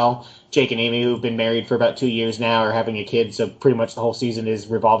 really well. Jake and Amy, who've been married for about 2 years now, are having a kid, so pretty much the whole season is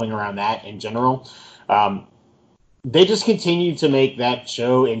revolving around that in general. They just continue to make that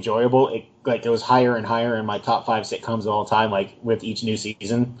show enjoyable. It goes higher and higher in my top 5 sitcoms of all time, like with each new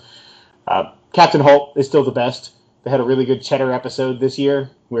season. Captain Holt is still the best. They had a really good Cheddar episode this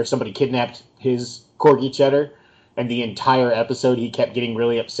year where somebody kidnapped his corgi Cheddar. and the entire episode he kept getting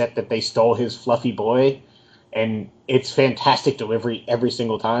really upset that they stole his fluffy boy, and it's fantastic delivery every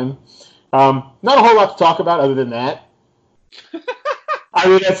single time. Not a whole lot to talk about other than that. I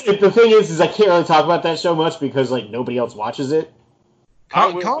mean, the thing is I can't really talk about that show much because like nobody else watches it.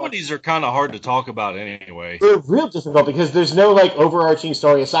 Comedies are kind of hard to talk about anyway. They're real difficult because there's no like overarching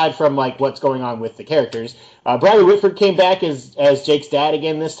story aside from like what's going on with the characters. Bradley Whitford came back as Jake's dad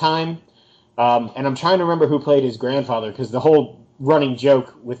again this time, and I'm trying to remember who played his grandfather because the whole running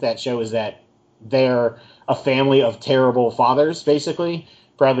joke with that show is that they're a family of terrible fathers, basically.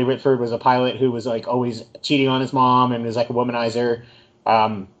 Bradley Whitford was a pilot who was like always cheating on his mom and was like a womanizer.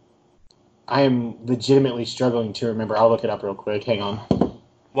 I am legitimately struggling to remember. I'll look it up real quick. Hang on.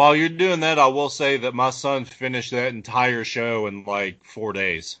 While you're doing that, I will say that my son finished that entire show in like 4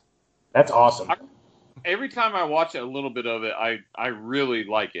 days. That's awesome. Every time I watch a little bit of it, I really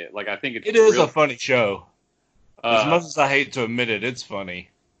like it. Like I think it is a funny show. As much as I hate to admit it, it's funny.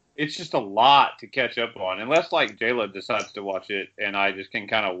 It's just a lot to catch up on, unless like Jayla decides to watch it, and I just can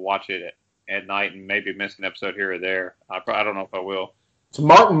kind of watch it at night and maybe miss an episode here or there. I don't know if I will. It's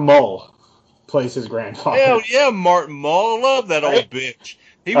Martin Mull plays his grandfather. Hell yeah, Martin Mull. I love that old bitch.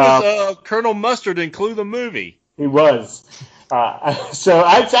 He was Colonel Mustard in Clue the movie. He was. So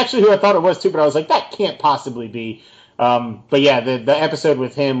that's actually who I thought it was too, but I was like, that can't possibly be. But yeah, the episode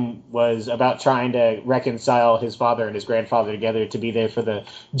with him was about trying to reconcile his father and his grandfather together to be there for the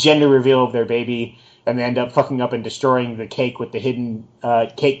gender reveal of their baby, and they end up fucking up and destroying the cake with the hidden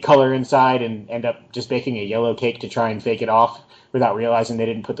cake color inside, and end up just baking a yellow cake to try and fake it off without realizing they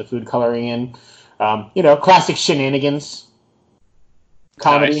didn't put the food coloring in. Classic shenanigans.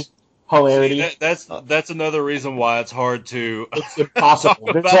 Comedy, nice. Hilarity. See, that's another reason why it's hard to. It's impossible.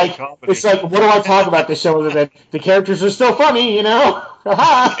 It's like, what do I talk about this show other than the characters are still funny, you know?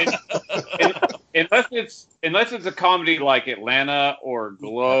 unless it's a comedy like Atlanta or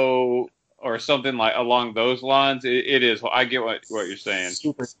Glow or something like along those lines, it is. I get what you're saying.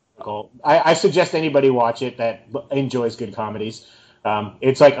 Super difficult. I suggest anybody watch it that enjoys good comedies.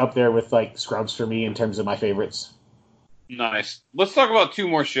 It's like up there with like Scrubs for me in terms of my favorites. Nice. Let's talk about 2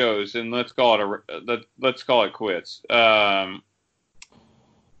 more shows and let's call it quits.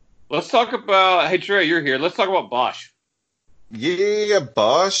 Let's talk about. Hey Trey, you're here. Let's talk about Bosch. Yeah,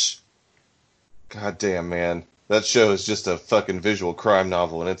 Bosch. God damn, man, that show is just a fucking visual crime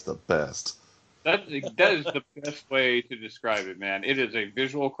novel, and it's the best. That is the best way to describe it, man. It is a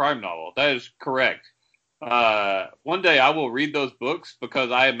visual crime novel. That is correct. One day I will read those books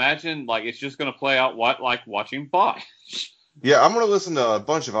because I imagine like it's just going to play out like watching Bosch. Yeah, I'm going to listen to a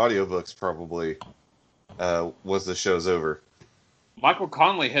bunch of audiobooks probably once the show's over. Michael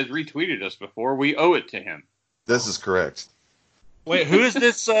Conley has retweeted us before. We owe it to him. This is correct. Wait, who is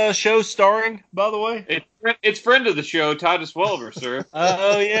this show starring, by the way? It's friend of the show, Titus Welliver, sir.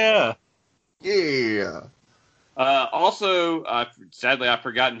 Oh, yeah. Yeah. Also, sadly, I've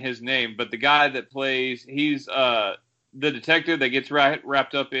forgotten his name, but the guy that plays, he's the detective that gets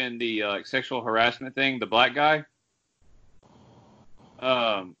wrapped up in the sexual harassment thing, the black guy.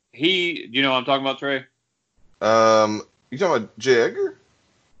 You know what I'm talking about, Trey? You talking about J. Edgar?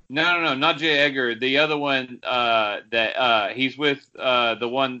 No, not J. Edgar. The other one that he's with, the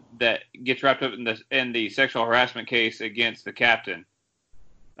one that gets wrapped up in the sexual harassment case against the captain.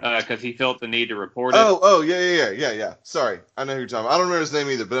 Because he felt the need to report it. Oh, yeah. Sorry, I know who you're talking about. I don't remember his name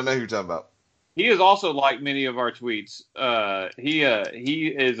either, but I know who you're talking about. He is also like many of our tweets.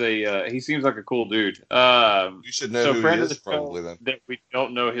 He seems like a cool dude. You should know who he is, probably then. That we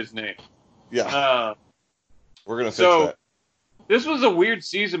don't know his name. Yeah. We're gonna fix that. This was a weird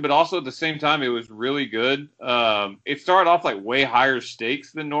season, but also at the same time, it was really good. It started off like way higher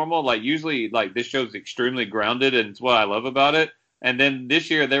stakes than normal. Like usually, like this show's extremely grounded, and it's what I love about it. And then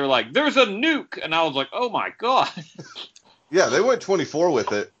this year they were like, "There's a nuke," and I was like, "Oh my god!" Yeah, they went 24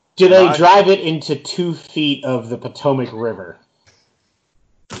 with it. Do they drive it into 2 feet of the Potomac River?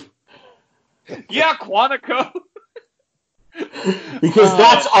 Yeah, Quantico. Because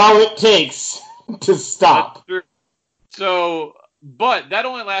that's all it takes to stop. So, but that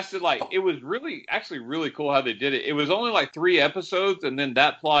only lasted like, it was actually really cool how they did it. It was only like 3 episodes, and then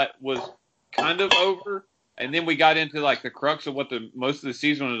that plot was kind of over. And then we got into like the crux of what most of the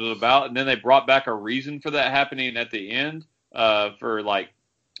season was about, and then they brought back a reason for that happening at the end, for like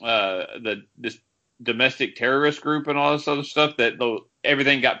this domestic terrorist group and all this other stuff that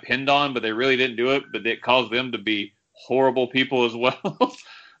everything got pinned on, but they really didn't do it, but it caused them to be horrible people as well.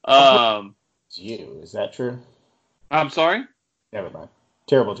 Is that true? I'm sorry? Never mind.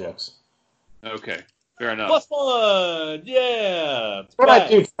 Terrible jokes. Okay, fair enough. What's fun? Yeah. It's what I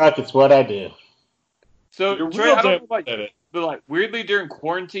do, Chuck. It's what I do. So You're Trey, real I don't know damn about good at you, it. but like weirdly during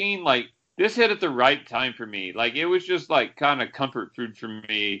quarantine, like this hit at the right time for me. Like it was just like kind of comfort food for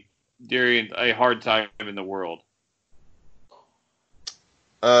me during a hard time in the world.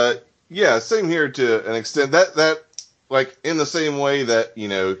 Yeah, same here to an extent. That like in the same way that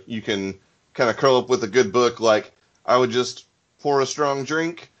you can kind of curl up with a good book. Like I would just pour a strong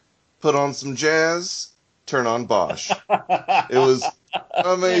drink, put on some jazz, turn on Bosch. It was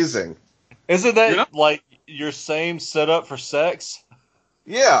amazing. Isn't that You're not- like your same setup for sex?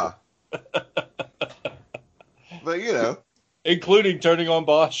 Yeah, but Including turning on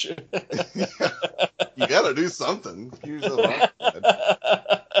Bosch. you got to do something. Keep yourself occupied.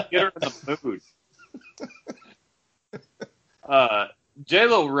 Get her in the mood.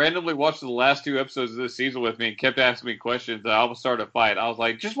 J-Lo randomly watched the last 2 episodes of this season with me and kept asking me questions. And I almost started a fight. I was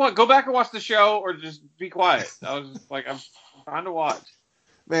like, just go back and watch the show or just be quiet. I was just like, I'm trying to watch.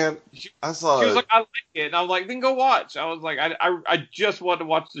 Man, I saw. She was like, I like it. And I was like, then go watch. I was like, I just wanted to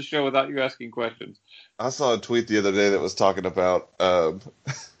watch the show without you asking questions. I saw a tweet the other day that was talking about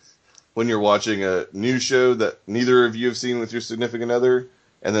when you're watching a new show that neither of you have seen with your significant other,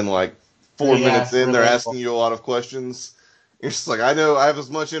 and then like 4 minutes in, they're asking you a lot of questions. You're just like, I know I have as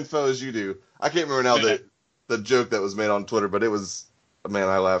much info as you do. I can't remember now the joke that was made on Twitter, but it was, man,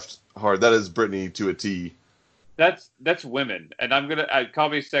 I laughed hard. That is Brittany to a T. That's women, and call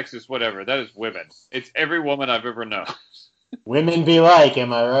me sexist, whatever. That is women. It's every woman I've ever known. Women be like,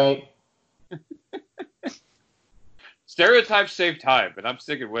 am I right? Stereotypes save time, but I'm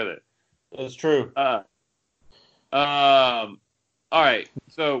sticking with it. That's true. All right.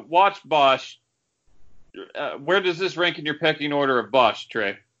 So watch Bosch. Where does this rank in your pecking order of Bosch,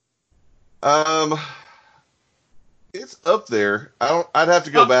 Trey? It's up there. I'd have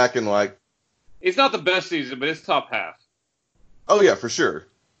to go back and like. It's not the best season, but it's top half. Oh yeah, for sure,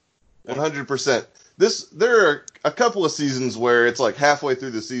 100%. There are a couple of seasons where it's like halfway through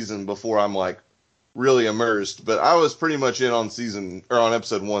the season before I'm like really immersed, but I was pretty much in on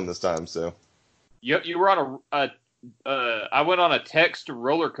episode 1 this time. So you were on I went on a text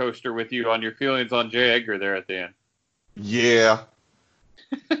roller coaster with you on your feelings on J. Edgar there at the end. Yeah.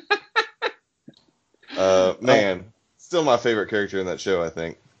 Man, still my favorite character in that show, I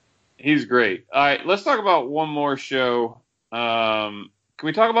think. He's great. All right, let's talk about one more show. Can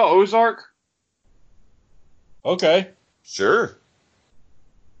we talk about Ozark? Okay. Sure.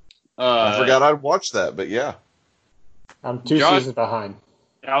 I forgot I'd watched that, but yeah. I'm 2 seasons behind.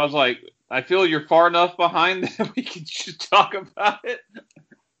 I was like, I feel you're far enough behind that we can just talk about it.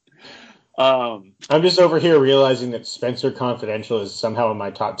 I'm just over here realizing that Spencer Confidential is somehow in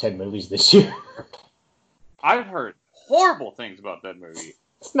my top 10 movies this year. I've heard horrible things about that movie.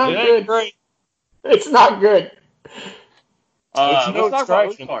 It's not good. Great. It's not good. Let's talk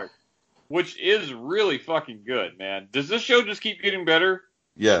about Ozark, which is really fucking good, man. Does this show just keep getting better?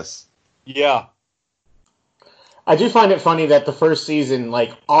 Yes. Yeah. I do find it funny that the first season,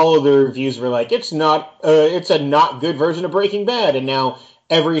 like, all of the reviews were like, it's a not good version of Breaking Bad, and now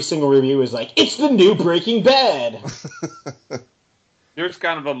every single review is like, it's the new Breaking Bad. There's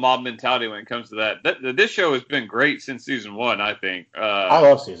kind of a mob mentality when it comes to that. This show has been great since season 1, I think. I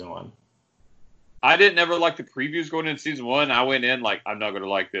love season 1. I didn't ever like the previews going into season 1. I went in like, I'm not going to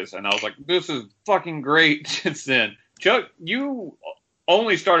like this. And I was like, this is fucking great since then. Chuck, you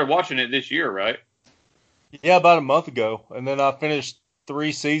only started watching it this year, right? Yeah, about a month ago. And then I finished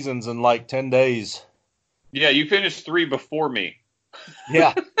 3 seasons in like 10 days. Yeah, you finished 3 before me.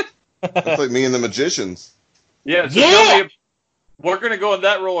 Yeah. That's like me and the Magicians. Yeah, so tell me, we're going to go on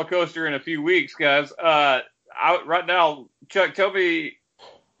that roller coaster in a few weeks, guys. Right now, Chuck, tell me,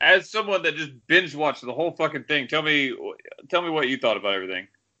 as someone that just binge watched the whole fucking thing, tell me what you thought about everything.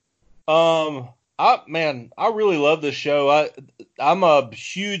 I really love this show. I'm a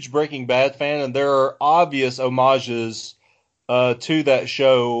huge Breaking Bad fan, and there are obvious homages to that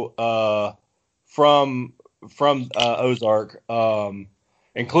show from Ozark,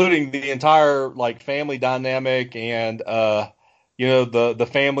 including the entire like family dynamic and the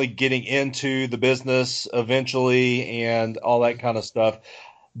family getting into the business eventually and all that kind of stuff.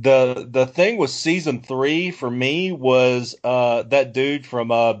 The thing with season 3 for me was that dude from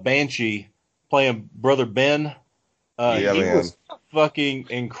Banshee playing Brother Ben. He was fucking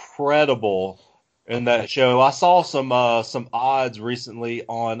incredible in that show. I saw some odds recently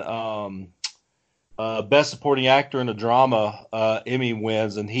on Best Supporting Actor in a Drama Emmy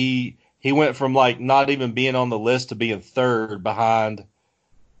wins, and he went from like not even being on the list to being 3rd behind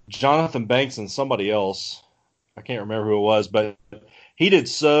Jonathan Banks and somebody else. I can't remember who it was, but he did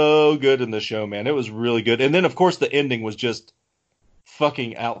so good in the show, man. It was really good. And then, of course, the ending was just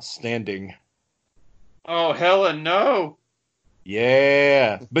fucking outstanding. Oh, Helen, no.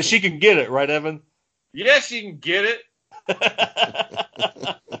 Yeah, but she can get it, right, Evan? Yes, you can get it.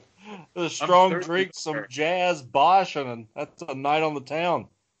 A strong thirsty drink, for some her. jazz, Bosch, and that's a night on the town.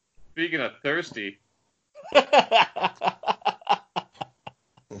 Speaking of thirsty,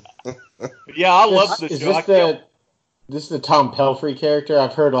 Yeah, I love this Is show. this the Tom Pelphrey character?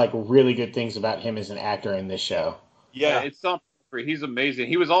 I've heard like really good things about him as an actor in this show. Yeah, it's something. He's amazing.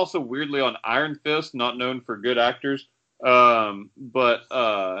 He was also weirdly on Iron Fist, not known for good actors.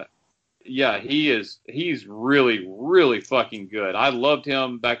 But yeah, he's really, really fucking good. I loved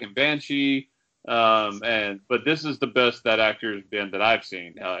him back in Banshee. But this is the best that actor has been that I've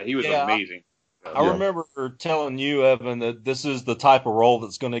seen. He was amazing. I remember telling you, Evan, that this is the type of role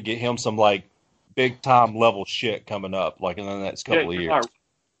that's going to get him some like big time level shit coming up, like in the next couple of years.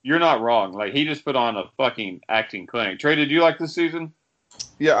 You're not wrong. Like, he just put on a fucking acting clinic. Trey, did you like this season?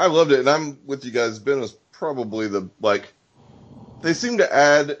 Yeah, I loved it, and I'm with you guys. Ben was probably they seem to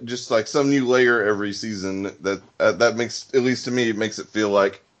add just like some new layer every season that makes, at least to me, it makes it feel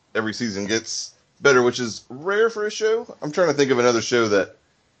like every season gets better, which is rare for a show. I'm trying to think of another show that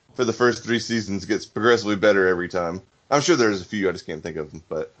for the first 3 seasons gets progressively better every time. I'm sure there's a few, I just can't think of them.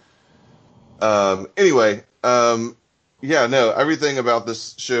 But anyway, yeah, no, everything about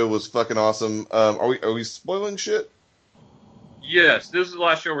this show was fucking awesome. Are we spoiling shit? Yes, this is the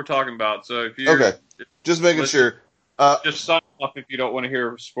last show we're talking about. So if you Okay, just making sure. Just sign off if you don't want to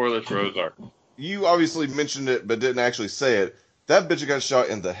hear spoilers for Ozark. You obviously mentioned it, but didn't actually say it. That bitch got shot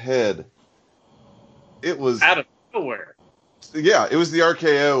in the head. It was Out of nowhere. Yeah, it was the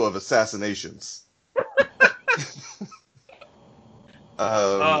RKO of assassinations.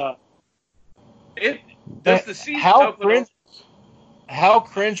 Does the season open how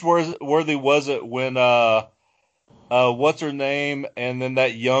cringe-worthy was it when what's her name and then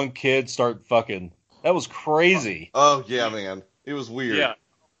that young kid start fucking? That was crazy. Oh yeah, man, it was weird. Yeah.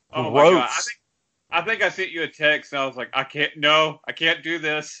 Oh Gross. my God. I think I sent you a text and I was like, I can't do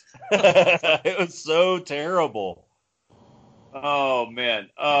this. It was so terrible. Oh man.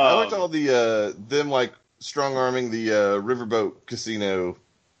 I liked all the them like strong arming the riverboat casino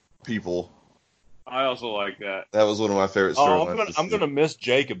people. I also like that. That was one of my favorite storylines. I'm gonna miss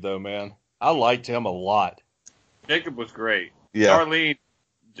Jacob though, man. I liked him a lot. Jacob was great. Yeah. Darlene,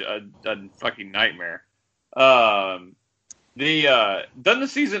 a fucking nightmare. Doesn't the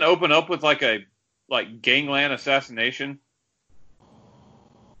season open up with like a gangland assassination?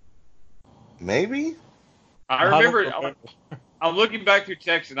 Maybe. I remember. I'm looking back through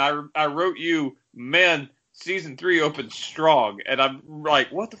text, and I wrote you, man, season 3 opened strong, and I'm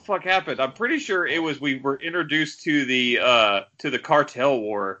like, what the fuck happened? I'm pretty sure it was we were introduced to the cartel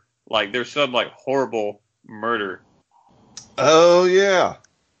war. Like, there's some like horrible murder. Oh yeah,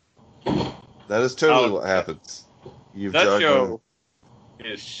 that is totally what happens. That show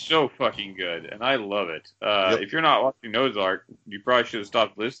is so fucking good, and I love it. If you're not watching Ozark, you probably should have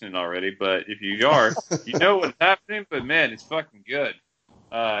stopped listening already. But if you are, you know what's happening. But man, it's fucking good.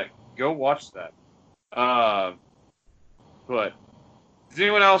 Go watch that. But does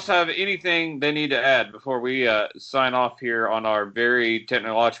anyone else have anything they need to add before we sign off here on our very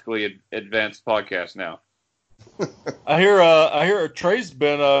technologically advanced podcast now? I hear Trey's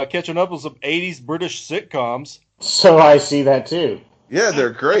been catching up with some 80s British sitcoms. So I see that too. Yeah, they're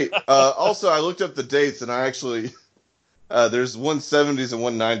great. Also, I looked up the dates, and I actually there's one 70s and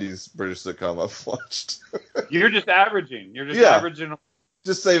one 90s British sitcom I've watched. You're just averaging. Averaging.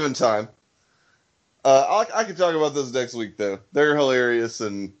 Just saving time. I can talk about those next week, though. They're hilarious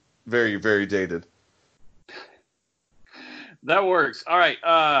and very, very dated. That works. All right.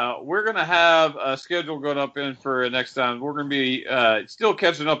 We're going to have a schedule going up in for next time. We're going to be still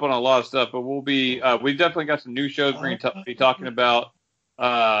catching up on a lot of stuff, but we'll be we definitely got some new shows we're going to be talking about.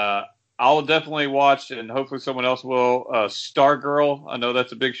 I'll definitely watch, and hopefully someone else will, Stargirl. I know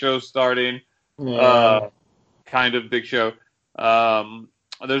that's a big show starting. Yeah. Kind of big show.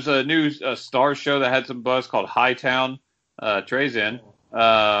 There's a new Star show that had some buzz called Hightown. Trey's in.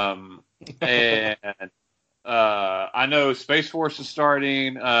 And I know Space Force is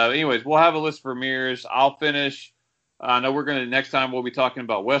starting. Anyways, we'll have a list of premieres. I'll finish. I know next time we'll be talking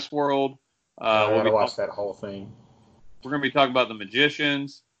about Westworld. I want to watch that whole thing. We're going to be talking about The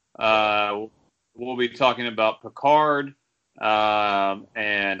Magicians. We'll be talking about Picard.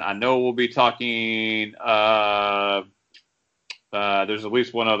 And I know we'll be talking, there's at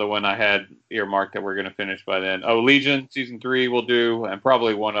least one other one I had earmarked that we're going to finish by then. Oh, Legion, season 3 we'll do, and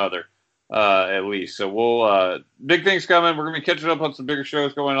probably one other, at least. So we'll, big things coming. We're going to be catching up on some bigger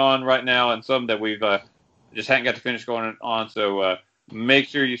shows going on right now, and some that we've, just hadn't got to finish going on. So, make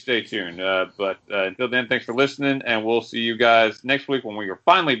sure you stay tuned. But until then, thanks for listening, and we'll see you guys next week when we are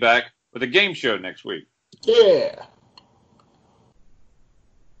finally back with a game show next week. Yeah.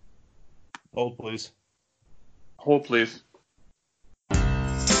 Hold, please. Hold, please.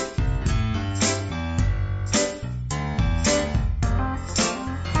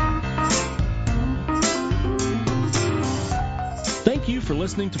 Thank you for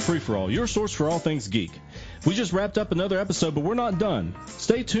listening to Free For All, your source for all things geek. We just wrapped up another episode, but we're not done.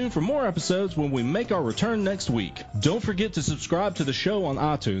 Stay tuned for more episodes when we make our return next week. Don't forget to subscribe to the show on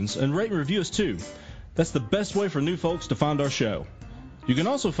iTunes and rate and review us too. That's the best way for new folks to find our show. You can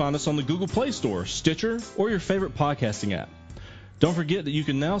also find us on the Google Play Store, Stitcher, or your favorite podcasting app. Don't forget that you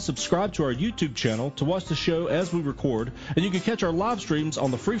can now subscribe to our YouTube channel to watch the show as we record, and you can catch our live streams on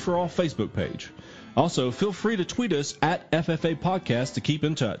the Free For All Facebook page. Also, feel free to tweet us at FFA Podcast to keep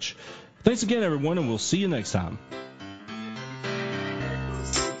in touch. Thanks again, everyone, and we'll see you next time.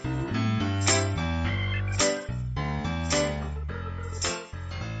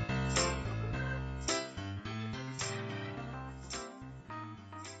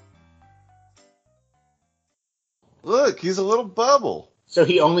 Look, he's a little bubble. So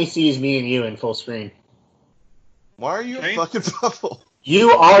he only sees me and you in full screen. Why are you a Change- fucking bubble?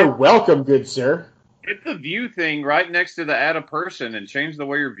 You are welcome, good sir. Hit the view thing right next to the add a person and change the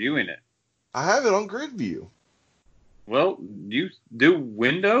way you're viewing it. I have it on grid view. Well, you do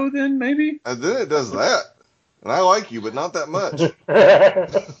window then, maybe? And then it does that. And I like you, but not that much.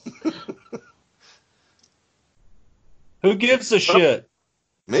 Who gives a shit?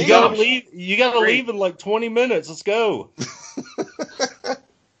 Me? You gotta leave. You gotta leave in like 20 minutes. Let's go.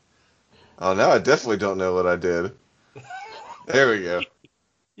 Oh, now I definitely don't know what I did. There we go.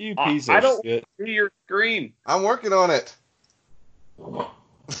 You piece I of don't shit. see your screen. I'm working on it. All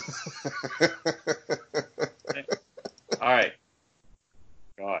right.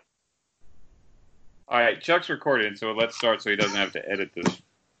 God. All right, Chuck's recording, so let's start so he doesn't have to edit this.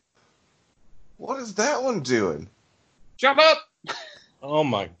 What is that one doing? Jump up! Oh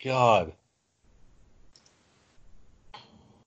my god.